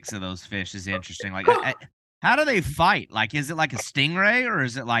mechanics of those fish is interesting. Like, how do they fight? Like, is it like a stingray, or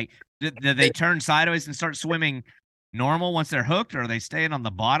is it like do they turn sideways and start swimming normal once they're hooked, or are they staying on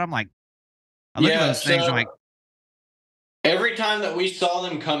the bottom? Like, I look at those things, I'm like. Every time that we saw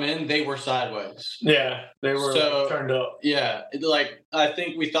them come in, they were sideways. Yeah, they were turned up. Yeah, like I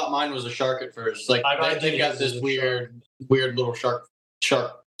think we thought mine was a shark at first. Like they got this weird little shark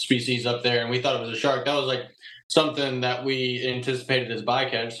species up there, and we thought it was a shark. That was like something that we anticipated as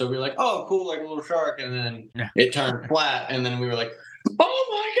bycatch. So we were like, "Oh, cool, like a little shark," and then it turned flat, and then we were like, "Oh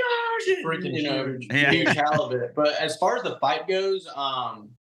my gosh!" Freaking huge halibut. But as far as the fight goes,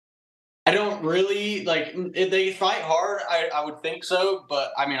 I don't really like if they fight hard. I would think so,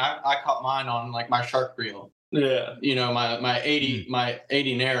 but I mean, I caught mine on like my shark reel. Yeah, my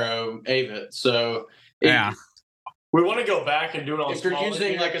 80 narrow Avid. So we want to go back and do it on. If you're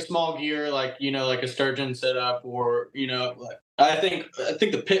using like a small gear, like like a sturgeon setup, or I think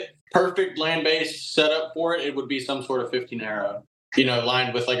the perfect land based setup for it would be some sort of 50 narrow,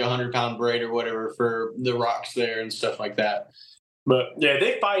 lined with like a 100-pound braid or whatever for the rocks there and stuff like that. But yeah,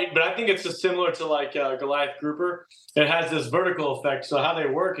 they fight, but I think it's just similar to like Goliath grouper. It has this vertical effect. So how they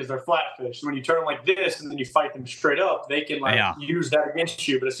work is they're flatfish. So when you turn them like this and then you fight them straight up, they can use that against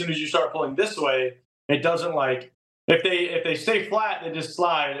you. But as soon as you start pulling this way, it doesn't like if they stay flat, they just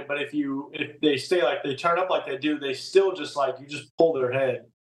slide. But if they stay like they turn up like they do, they still just like you just pull their head.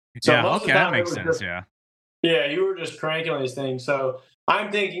 So most of the time, that makes sense. Yeah, you were just cranking on these things. So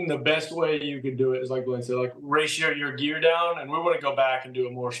I'm thinking the best way you could do it is like Blaine said, like ratio your gear down, and we want to go back and do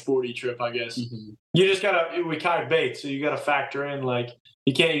a more sporty trip, I guess. Mm-hmm. You just we kayak bait, so you got to factor in like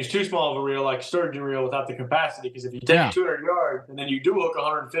you can't use too small of a reel like sturgeon reel without the capacity, because if you take 200 yards and then you do hook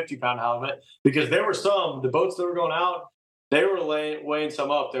 150-pound halibut, because there were the boats that were going out, they were weighing some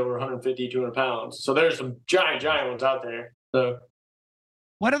up that were 150, 200 pounds. So there's some giant ones out there. So.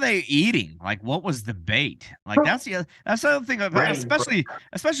 What are they eating? Like, what was the bait? Like, that's the other thing about,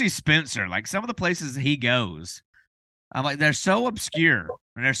 especially Spencer. Like, some of the places he goes, I'm like, they're so obscure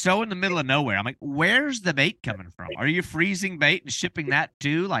and they're so in the middle of nowhere. I'm like, where's the bait coming from? Are you freezing bait and shipping that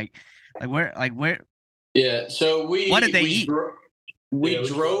too? Like where? Yeah. So what did they eat? We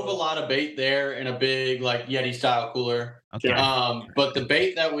drove a lot of bait there in a big like Yeti style cooler. Okay. But the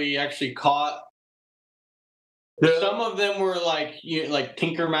bait that we actually caught. Some of them were like like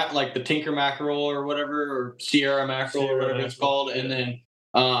the tinker mackerel or whatever, or Sierra mackerel or whatever it's called, and then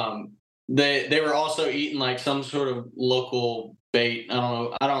they were also eating like some sort of local bait.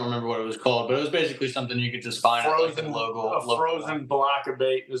 I don't remember what it was called, but it was basically something you could just find frozen, at local frozen block of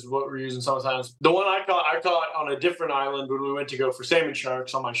bait is what we're using sometimes. The one I caught on a different island when we went to go for salmon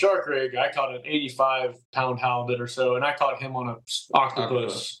sharks on my shark rig. I caught an 85-pound halibut or so, and I caught him on an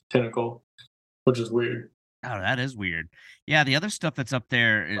octopus tentacle, which is weird. Oh, that is weird. Yeah, the other stuff that's up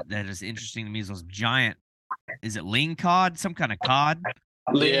there that is interesting to me is those giant. Is it ling cod? Some kind of cod?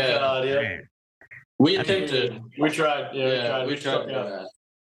 Ling cod, yeah. Man. We attempted. We tried. Yeah, we tried to do that.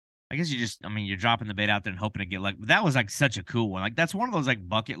 I guess you're dropping the bait out there and hoping to get luck. But that was like such a cool one. Like, that's one of those like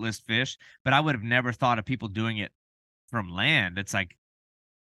bucket list fish. But I would have never thought of people doing it from land. It's like,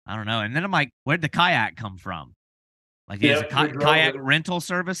 I don't know. And then I'm like, where'd the kayak come from? Like, is kayak rental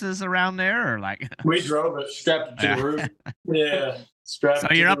services around there, or like we drove it, strapped it to the roof. Yeah, so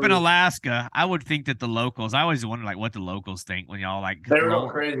you're up in Alaska. I would think that the locals. I always wonder like what the locals think when y'all like. They were going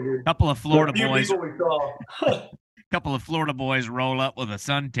crazy. Couple of Florida boys. We saw. Couple of Florida boys roll up with a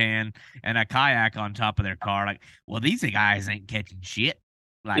suntan and a kayak on top of their car. Like, well, these guys ain't catching shit.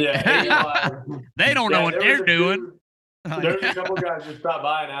 Like, they don't know what they're doing. There was a couple guys just stopped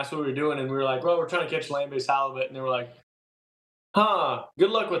by and asked what we were doing, and we were like, well, we're trying to catch land-based halibut, and they were like, good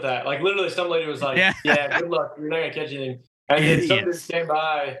luck with that. Like, literally some lady was like, yeah good luck, you're not gonna catch anything. And then somebody came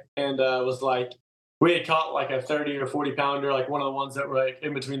by and was like, we had caught like a 30 or 40 pounder, like one of the ones that were like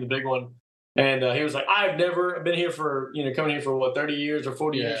in between the big one, and he was like, I've never been here for coming here for what, 30 years or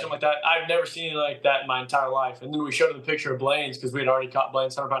 40 years, something like that. I've never seen it like that in my entire life. And then we showed him the picture of Blaine's, because we had already caught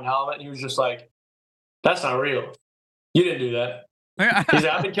Blaine's 100-pound halibut, and he was just like, that's not real. You didn't do that. He said,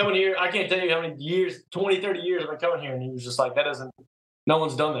 I've been coming here. I can't tell you how many years, 20, 30 years I've been coming here. And he was just like, no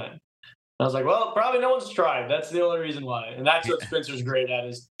one's done that. And I was like, well, probably no one's tried. That's the only reason why. And that's what Spencer's great at,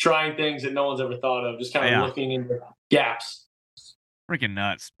 is trying things that no one's ever thought of, just kind of looking into gaps. Freaking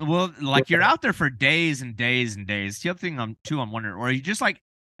nuts. Well, like, you're out there for days and days and days. The other thing I'm wondering, or are you just like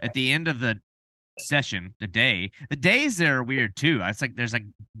at the end of the session, the days there are weird too. It's like there's like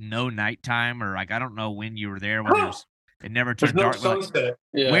no nighttime, or like I don't know when you were there when it never turned no dark. sunset.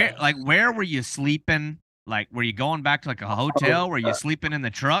 Where were you sleeping? Like, were you going back to like a hotel? Were you sleeping in the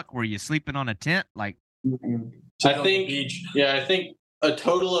truck? Were you sleeping on a tent? Like, I think a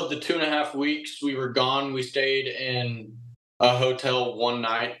total of the 2.5 weeks we were gone, we stayed in a hotel one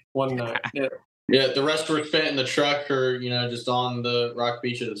night. Yeah. Yeah, the rest were spent in the truck or, just on the rock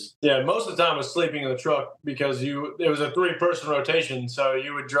beaches. Yeah, most of the time I was sleeping in the truck because it was a 3-person rotation. So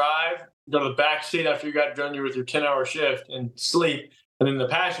you would drive, go to the back seat after you got done with your 10-hour shift and sleep. And then the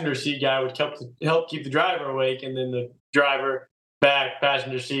passenger seat guy would help keep the driver awake. And then the driver, back,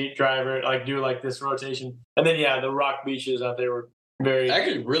 passenger seat, driver, do like this rotation. And then, the rock beaches out there were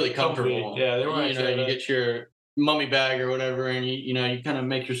actually really comfortable. Yeah, they were. You get your mummy bag or whatever, and you kind of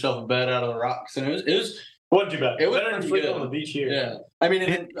make yourself a bed out of the rocks, and it was wasn't too bad. It was better than sleeping on the beach here. Yeah, I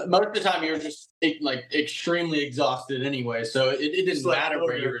mean, most of the time you were just extremely exhausted anyway, so it didn't matter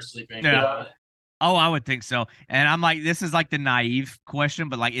where you were sleeping. Yeah. Oh, I would think so. And I'm like, this is like the naive question,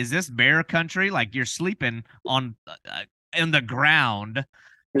 but like, is this bear country? Like, you're sleeping on in the ground.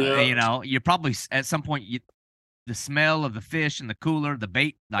 You're probably at some point the smell of the fish in the cooler, the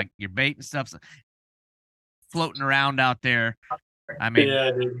bait, like your bait and stuff, floating around out there. I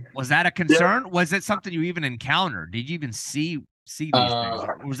mean, was that a concern? Yeah. Was it something you even encountered? Did you even see these things?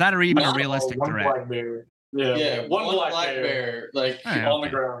 Or was that even a realistic threat? Black bear. One black bear on the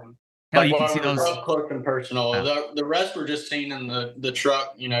ground. Hell, you can see those up close and personal. The rest were just seen in the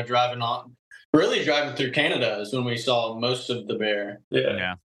truck, driving on. Really driving through Canada is when we saw most of the bear.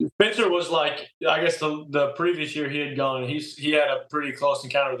 Yeah. Spencer was like, I guess the previous year he had gone, he had a pretty close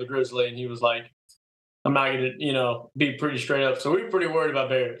encounter with a grizzly, and he was like, I'm not going to, be pretty straight up. So we were pretty worried about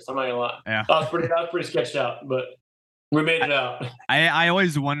bears. I'm not going to lie. Yeah. I was pretty sketched out, but we made it out. I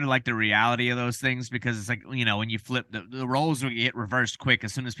always wonder like the reality of those things, because it's like, when you flip the roles will get reversed quick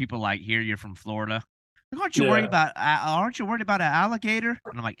as soon as people hear you're from Florida. Aren't you worried about an alligator?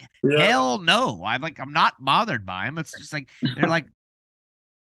 And I'm like, hell no. I'm not bothered by them. It's just like, they're like,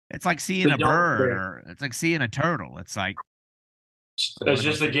 it's like seeing a bird or it's like seeing a turtle. It's like, it's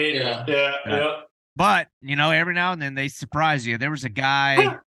just a gator. Yeah. But, every now and then they surprise you. There was a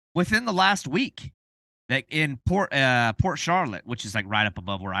guy within the last week that in Port Charlotte, which is like right up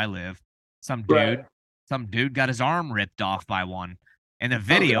above where I live, some dude got his arm ripped off by one. And the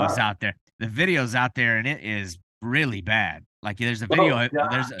video is out there. The video's out there, and it is really bad. Like there's a video.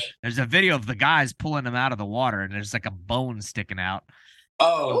 There's a video of the guys pulling him out of the water, and there's like a bone sticking out.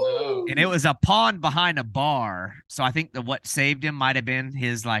 Oh no! And it was a pond behind a bar. So I think what saved him might have been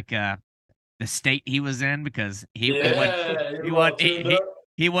his the state he was in, because he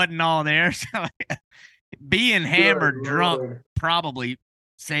wasn't all there. So being hammered drunk probably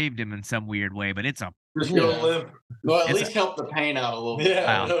saved him in some weird way. But it's a well, at least help the pain out a little bit.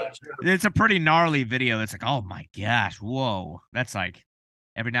 Yeah. It's a pretty gnarly video. It's like, oh my gosh, whoa. That's like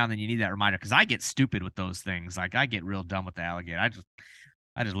every now and then you need that reminder, because I get stupid with those things. Like I get real dumb with the alligator.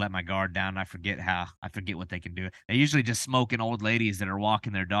 I just let my guard down. I forget what they can do. They usually just smoking old ladies that are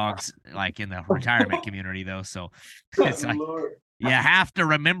walking their dogs like in the retirement community though. So it's like you have to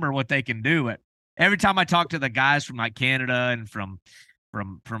remember what they can do. Every time I talk to the guys from like Canada and from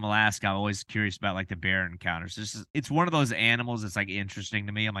Alaska, I'm always curious about like the bear encounters. It's one of those animals that's like interesting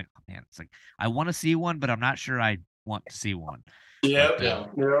to me. I'm like, oh, man, it's like I want to see one, but I'm not sure I want to see one. Yeah.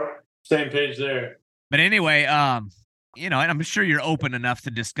 Same page there. But anyway, and I'm sure you're open enough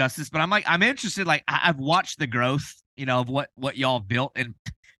to discuss this, but I'm interested. Like I've watched the growth, of what y'all built, and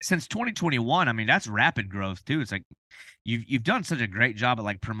since 2021, I mean that's rapid growth too. It's like you've done such a great job at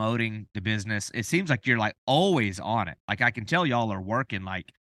like promoting the business. It seems like you're like always on it. Like I can tell y'all are working. Like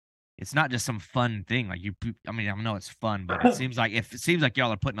it's not just some fun thing. Like I know it's fun, but it seems like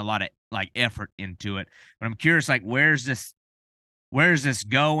y'all are putting a lot of like effort into it. But I'm curious, like where's this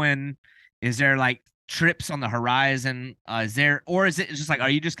going? Is there like trips on the horizon? Is it just like, are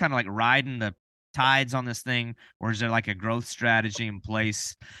you just kind of like riding the tides on this thing, or is there like a growth strategy in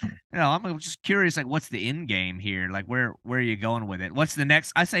place? I'm just curious, like what's the end game here? Like where are you going with it? What's the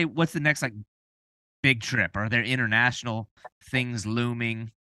next like big trip? Are there international things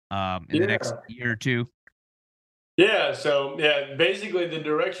looming in the next year or two? Yeah, so basically the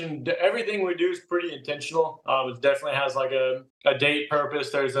direction, everything we do is pretty intentional. It definitely has like a date, purpose.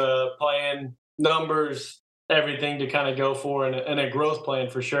 There's a plan, numbers, everything to kind of go for, and a growth plan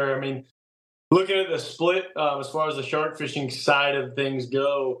for sure. I mean, looking at the split, as far as the shark fishing side of things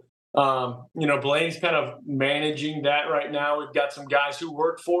go, Blaine's kind of managing that right now. We've got some guys who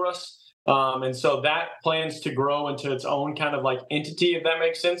work for us And so that plans to grow into its own kind of like entity, if that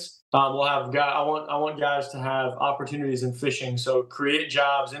makes sense. We'll have I want guys to have opportunities in fishing, so create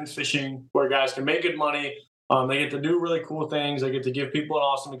jobs in fishing where guys can make good money. They get to do really cool things. They get to give people an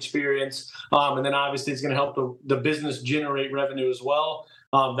awesome experience, and then obviously it's going to help the business generate revenue as well.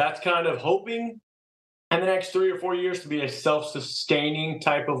 That's kind of hoping in the next 3 or 4 years to be a self-sustaining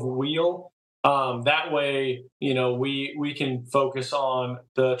type of wheel. That way, we can focus on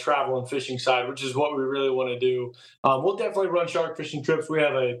the travel and fishing side, which is what we really want to do. We'll definitely run shark fishing trips. We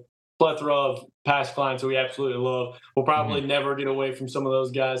have a plethora of past clients that we absolutely love. We'll probably never get away from some of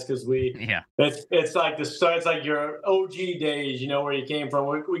those guys because it's like it's like your OG days, where you came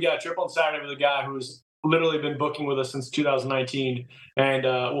from. We got a trip on Saturday with a guy who's literally been booking with us since 2019, and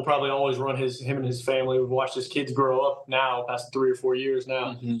we'll probably always run him and his family. We've watched his kids grow up now past 3 or 4 years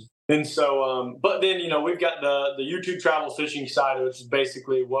now. And so, but then, we've got the YouTube travel fishing side, which is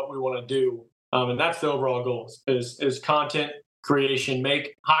basically what we want to do. And that's the overall goal is content creation,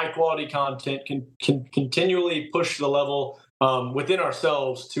 make high quality content, can continually push the level within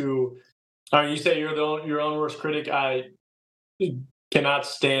ourselves to, you say you're your own worst critic. I cannot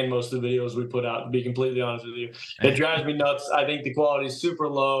stand most of the videos we put out, to be completely honest with you. It drives me nuts. I think the quality is super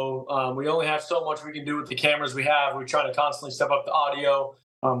low. We only have so much we can do with the cameras we have. We try to constantly step up the audio.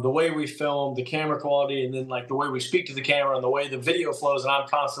 The way we film, the camera quality, and then like the way we speak to the camera and the way the video flows. And I'm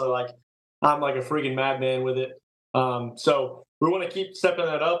constantly I'm like a freaking madman with it. So we want to keep stepping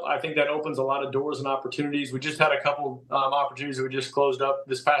that up. I think that opens a lot of doors and opportunities. We just had a couple opportunities that we just closed up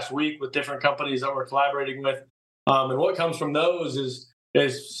this past week with different companies that we're collaborating with. And what comes from those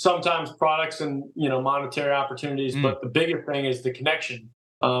is sometimes products and monetary opportunities, but the biggest thing is the connection.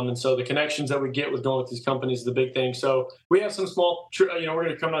 And so the connections that we get with going with these companies is the big thing. So we have some small, we're going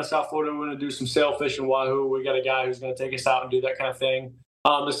to come out of South Florida. We're going to do some sailfish in Wahoo. We got a guy who's going to take us out and do that kind of thing.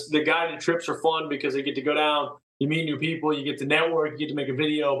 The guided trips are fun because they get to go down, you meet new people, you get to network, you get to make a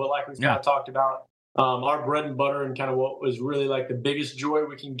video. But like we kind of talked about, our bread and butter and kind of what was really like the biggest joy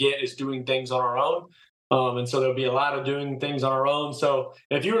we can get is doing things on our own. And so there'll be a lot of doing things on our own. So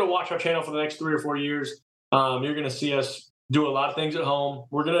if you were to watch our channel for the next 3 or 4 years, you're going to see us do a lot of things at home.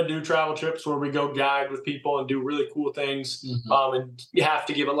 We're going to do travel trips where we go guide with people and do really cool things. And you have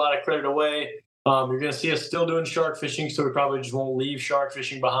to give a lot of credit away. You're going to see us still doing shark fishing, so we probably just won't leave shark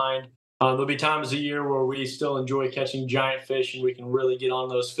fishing behind. There'll be times a year where we still enjoy catching giant fish and we can really get on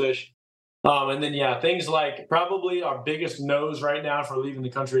those fish. And then, things like probably our biggest nose right now for leaving the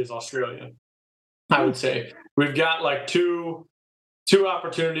country is Australia. I would say we've got like two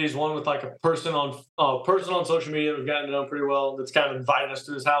opportunities. One with like a person on social media that we've gotten to know pretty well that's kind of invited us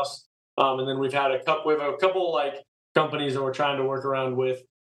to his house. And then we have a couple like companies that we're trying to work around with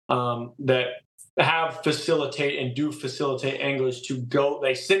that facilitate anglers to go.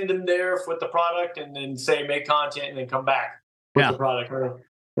 They send them there with the product and then say make content and then come back with the product.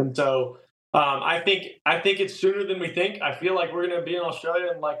 And so I think it's sooner than we think. I feel like we're going to be in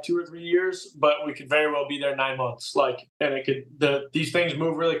Australia in like 2 or 3 years, but we could very well be there 9 months. These things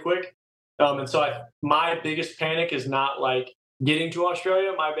move really quick. And so my biggest panic is not like getting to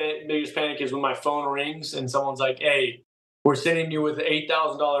Australia. My biggest panic is when my phone rings and someone's like, "Hey, we're sending you with an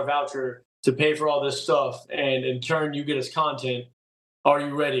 $8,000 voucher to pay for all this stuff, and in turn you get us content. Are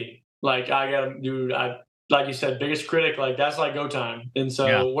you ready?" Like like you said, biggest critic, like that's like go time. And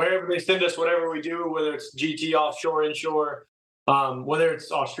so wherever they send us, whatever we do, whether it's GT offshore, inshore, whether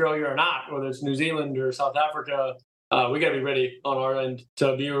it's Australia or not, whether it's New Zealand or South Africa, we got to be ready on our end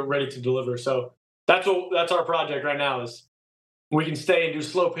to be ready to deliver. So that's our project right now is we can stay and do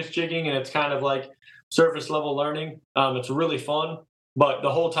slow pitch jigging, and it's kind of like surface level learning. It's really fun, but the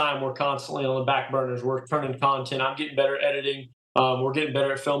whole time we're constantly on the back burners. We're turning content. I'm getting better at editing. We're getting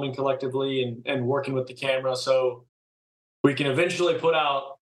better at filming collectively and working with the camera so we can eventually put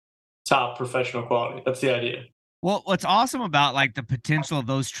out top professional quality. That's the idea. Well, what's awesome about like the potential of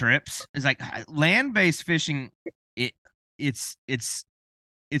those trips is like land-based fishing. It's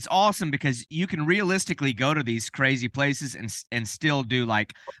awesome because you can realistically go to these crazy places and still do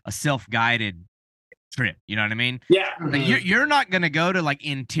like a self-guided trip. You know what I mean? Yeah. Like you're not going to go to like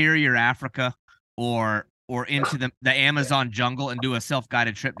interior Africa or into the Amazon jungle and do a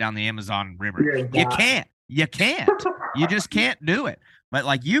self-guided trip down the Amazon River. You can't. You just can't do it. But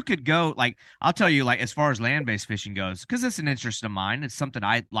like you could go, like I'll tell you, like as far as land-based fishing goes, because it's an interest of mine. It's something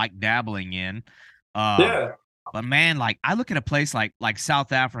I like dabbling in. But man, like I look at a place like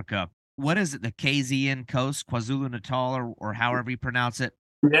South Africa. What is it? The KZN coast, KwaZulu-Natal, or however you pronounce it.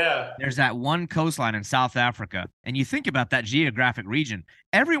 Yeah. There's that one coastline in South Africa, and you think about that geographic region.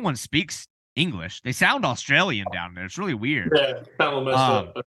 Everyone speaks English. They sound Australian down there. It's really weird. Yeah, kind of messed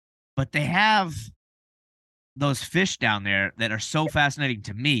up. but they have those fish down there that are so fascinating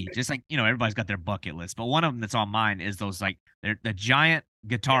to me. Just like, everybody's got their bucket list, but one of them that's on mine is those, like, they're the giant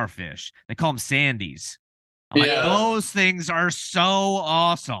guitar fish. They call them sandies. Like, those things are so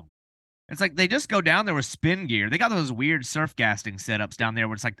awesome. It's like they just go down there with spin gear. They got those weird surf casting setups down there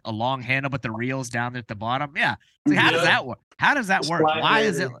where it's like a long handle, but the reel's down there at the bottom. Yeah. It's like, how does that work? How does that work?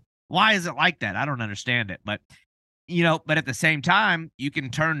 Why is it like that? I don't understand it. But, but at the same time, you can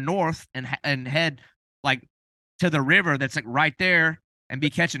turn north and head like to the river that's like right there and be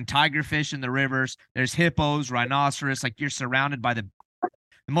catching tigerfish in the rivers. There's hippos, rhinoceros. Like, you're surrounded by the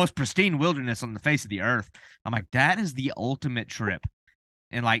most pristine wilderness on the face of the earth. I'm like, that is the ultimate trip.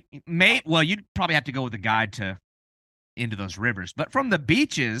 And like, you'd probably have to go with a guide into those rivers, but from the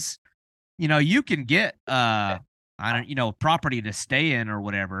beaches, you can get, property to stay in or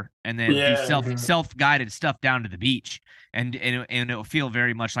whatever. And then do self-guided stuff down to the beach. And it'll feel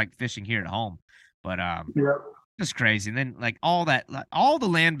very much like fishing here at home, but, just crazy. And then like all the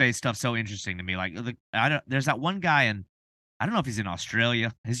land-based stuff so interesting to me. Like, there's that one guy I don't know if he's in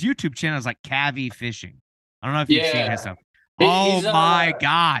Australia. His YouTube channel is like Cavi Fishing. I don't know if you've seen his stuff. Oh my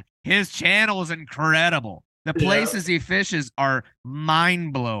God. His channel is incredible. The places he fishes are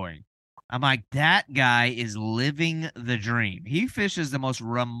mind-blowing. I'm like, that guy is living the dream. He fishes the most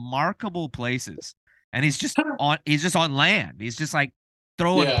remarkable places. And he's just on land. He's just like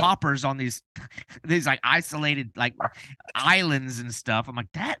throwing poppers on these like isolated like islands and stuff. I'm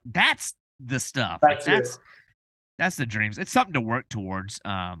like, that's the stuff. That's the dreams. It's something to work towards.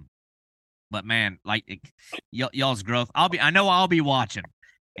 But man, like y'all's growth, I know I'll be watching.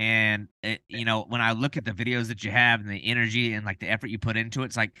 And when I look at the videos that you have and the energy and like the effort you put into it,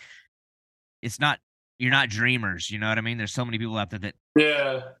 it's like, you're not dreamers. You know what I mean? There's so many people out there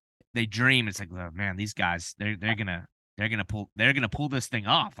that they dream. It's like, oh, man, these guys, they're gonna pull this thing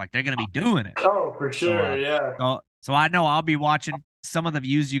off. Like, they're gonna be doing it. Oh, for sure. So I know I'll be watching. Some of the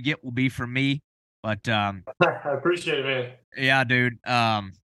views you get will be from me, but I appreciate it, man. Yeah, dude.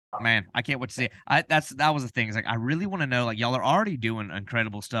 Man, I can't wait to see it. That was the thing. It's like, I really want to know, like, y'all are already doing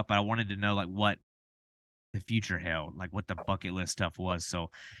incredible stuff, but I wanted to know like what the future held, like what the bucket list stuff was. So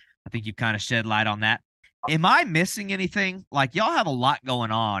I think you kind of shed light on that. Am I missing anything? Like, y'all have a lot going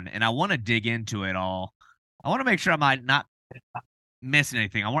on, and I want to dig into it all. I want to make sure I'm not missing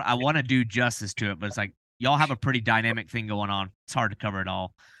anything. I want to do justice to it, but it's like, y'all have a pretty dynamic thing going on. It's hard to cover it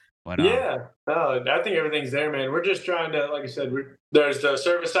all. But I think everything's there, man. We're just trying to, like I said, there's the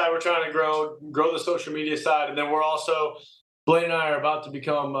service side we're trying to grow the social media side, and then we're also, Blaine and I are about to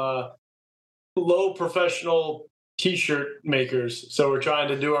become low professional T-shirt makers. So we're trying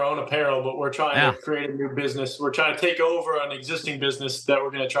to do our own apparel, but we're trying to create a new business. We're trying to take over an existing business that we're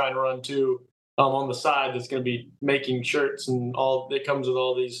going to try and run too on the side. That's going to be making shirts and all that comes with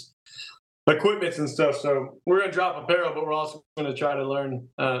all these equipments and stuff. So we're going to drop apparel, but we're also going to try to learn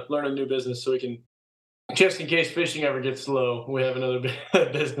a new business so we can, just in case fishing ever gets slow, we have another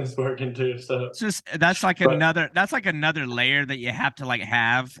business working too. So it's just, that's like another layer that you have to like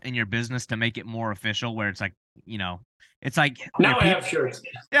have in your business to make it more official, where it's like, it's like now I have shirts.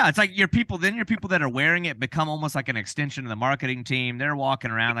 Yeah, it's like your people that are wearing it become almost like an extension of the marketing team. They're walking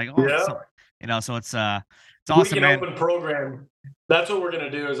around like, so it's awesome. We can open program. That's what we're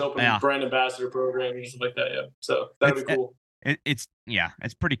gonna do, is open brand ambassador program and stuff like that. Yeah, so that'd be cool. It's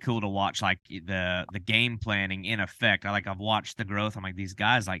pretty cool to watch like the game planning in effect. I've watched the growth. I'm like, these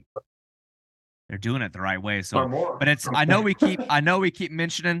guys, like, they're doing it the right way. So, but it's I know we keep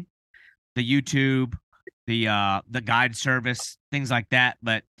mentioning the YouTube, the guide service, things like that.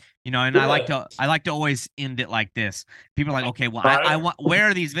 But and I like to always end it like this. People are like, okay, well, I want, where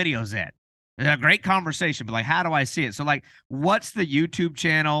are these videos at? It's a great conversation, but like, how do I see it? So like, what's the YouTube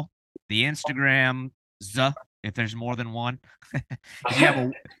channel, the Instagram, if there's more than one, if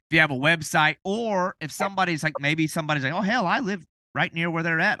you have a website, or if somebody's like, oh hell, I live right near where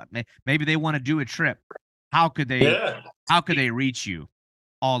they're at. Maybe they want to do a trip. How could they reach you?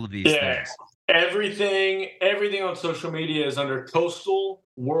 All of these things. Everything on social media is under Coastal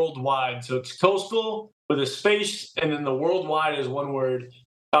Worldwide. So it's Coastal with a space, and then the Worldwide is one word.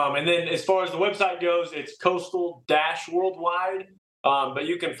 And then as far as the website goes, it's Coastal-Worldwide. But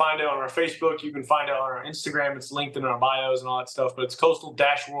you can find it on our Facebook. You can find it on our Instagram. It's linked in our bios and all that stuff. But it's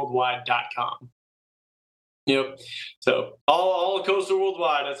Coastal-Worldwide.com. Yep. So all Coastal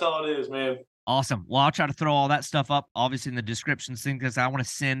Worldwide. That's all it is, man. Awesome. Well, I'll try to throw all that stuff up, obviously, in the description thing, because I want to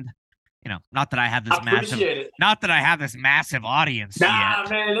send. Not that I have this massive audience yet.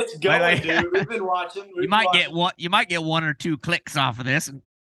 Man, it's going, dude. We've been watching. You might get one or two clicks off of this, and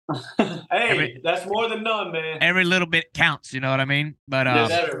Hey, that's more than none, man. Every little bit counts, you know what I mean? But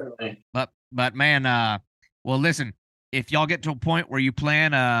Definitely. but man, well, listen, if y'all get to a point where you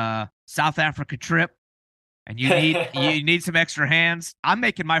plan a South Africa trip and you need some extra hands, I'm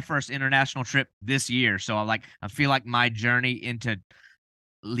making my first international trip this year, so I feel like my journey into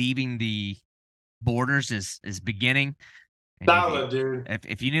leaving the borders is beginning. Solid, dude.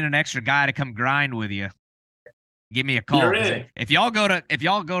 If you need an extra guy to come grind with you, give me a call. You're in. If y'all go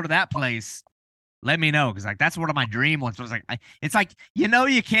to that place, let me know, because like that's one of my dream ones. So it's like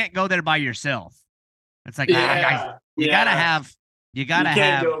you can't go there by yourself. It's like you gotta have You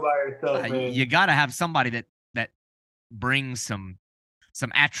can't go by yourself, man. you gotta have somebody that brings some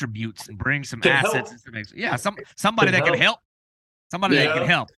attributes and brings some assets. Somebody that can help. Somebody that can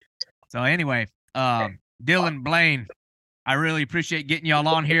help. So anyway, Dylan, Blaine, I really appreciate getting y'all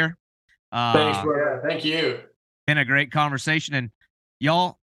on here. Thanks, bro. Thank you. Been a great conversation, and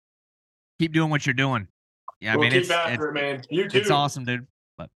y'all keep doing what you're doing. Yeah, we'll keep after it, man. You too. It's awesome, dude.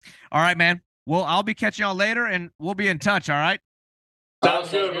 But all right, man. Well, I'll be catching y'all later, and we'll be in touch. All right. Sounds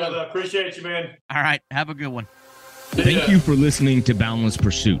good, brother. Appreciate you, man. All right. Have a good one. Thank you for listening to Boundless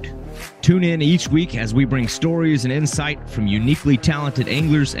Pursuit. Tune in each week as we bring stories and insight from uniquely talented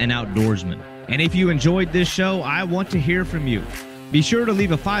anglers and outdoorsmen. And if you enjoyed this show, I want to hear from you. Be sure to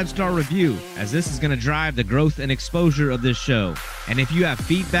leave a 5-star review, as this is going to drive the growth and exposure of this show. And if you have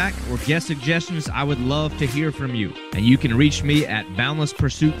feedback or guest suggestions, I would love to hear from you. And you can reach me at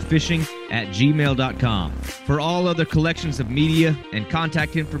boundlesspursuitfishing@gmail.com. For all other collections of media and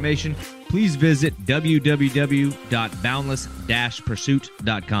contact information, please visit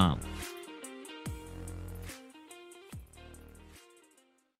www.boundless-pursuit.com.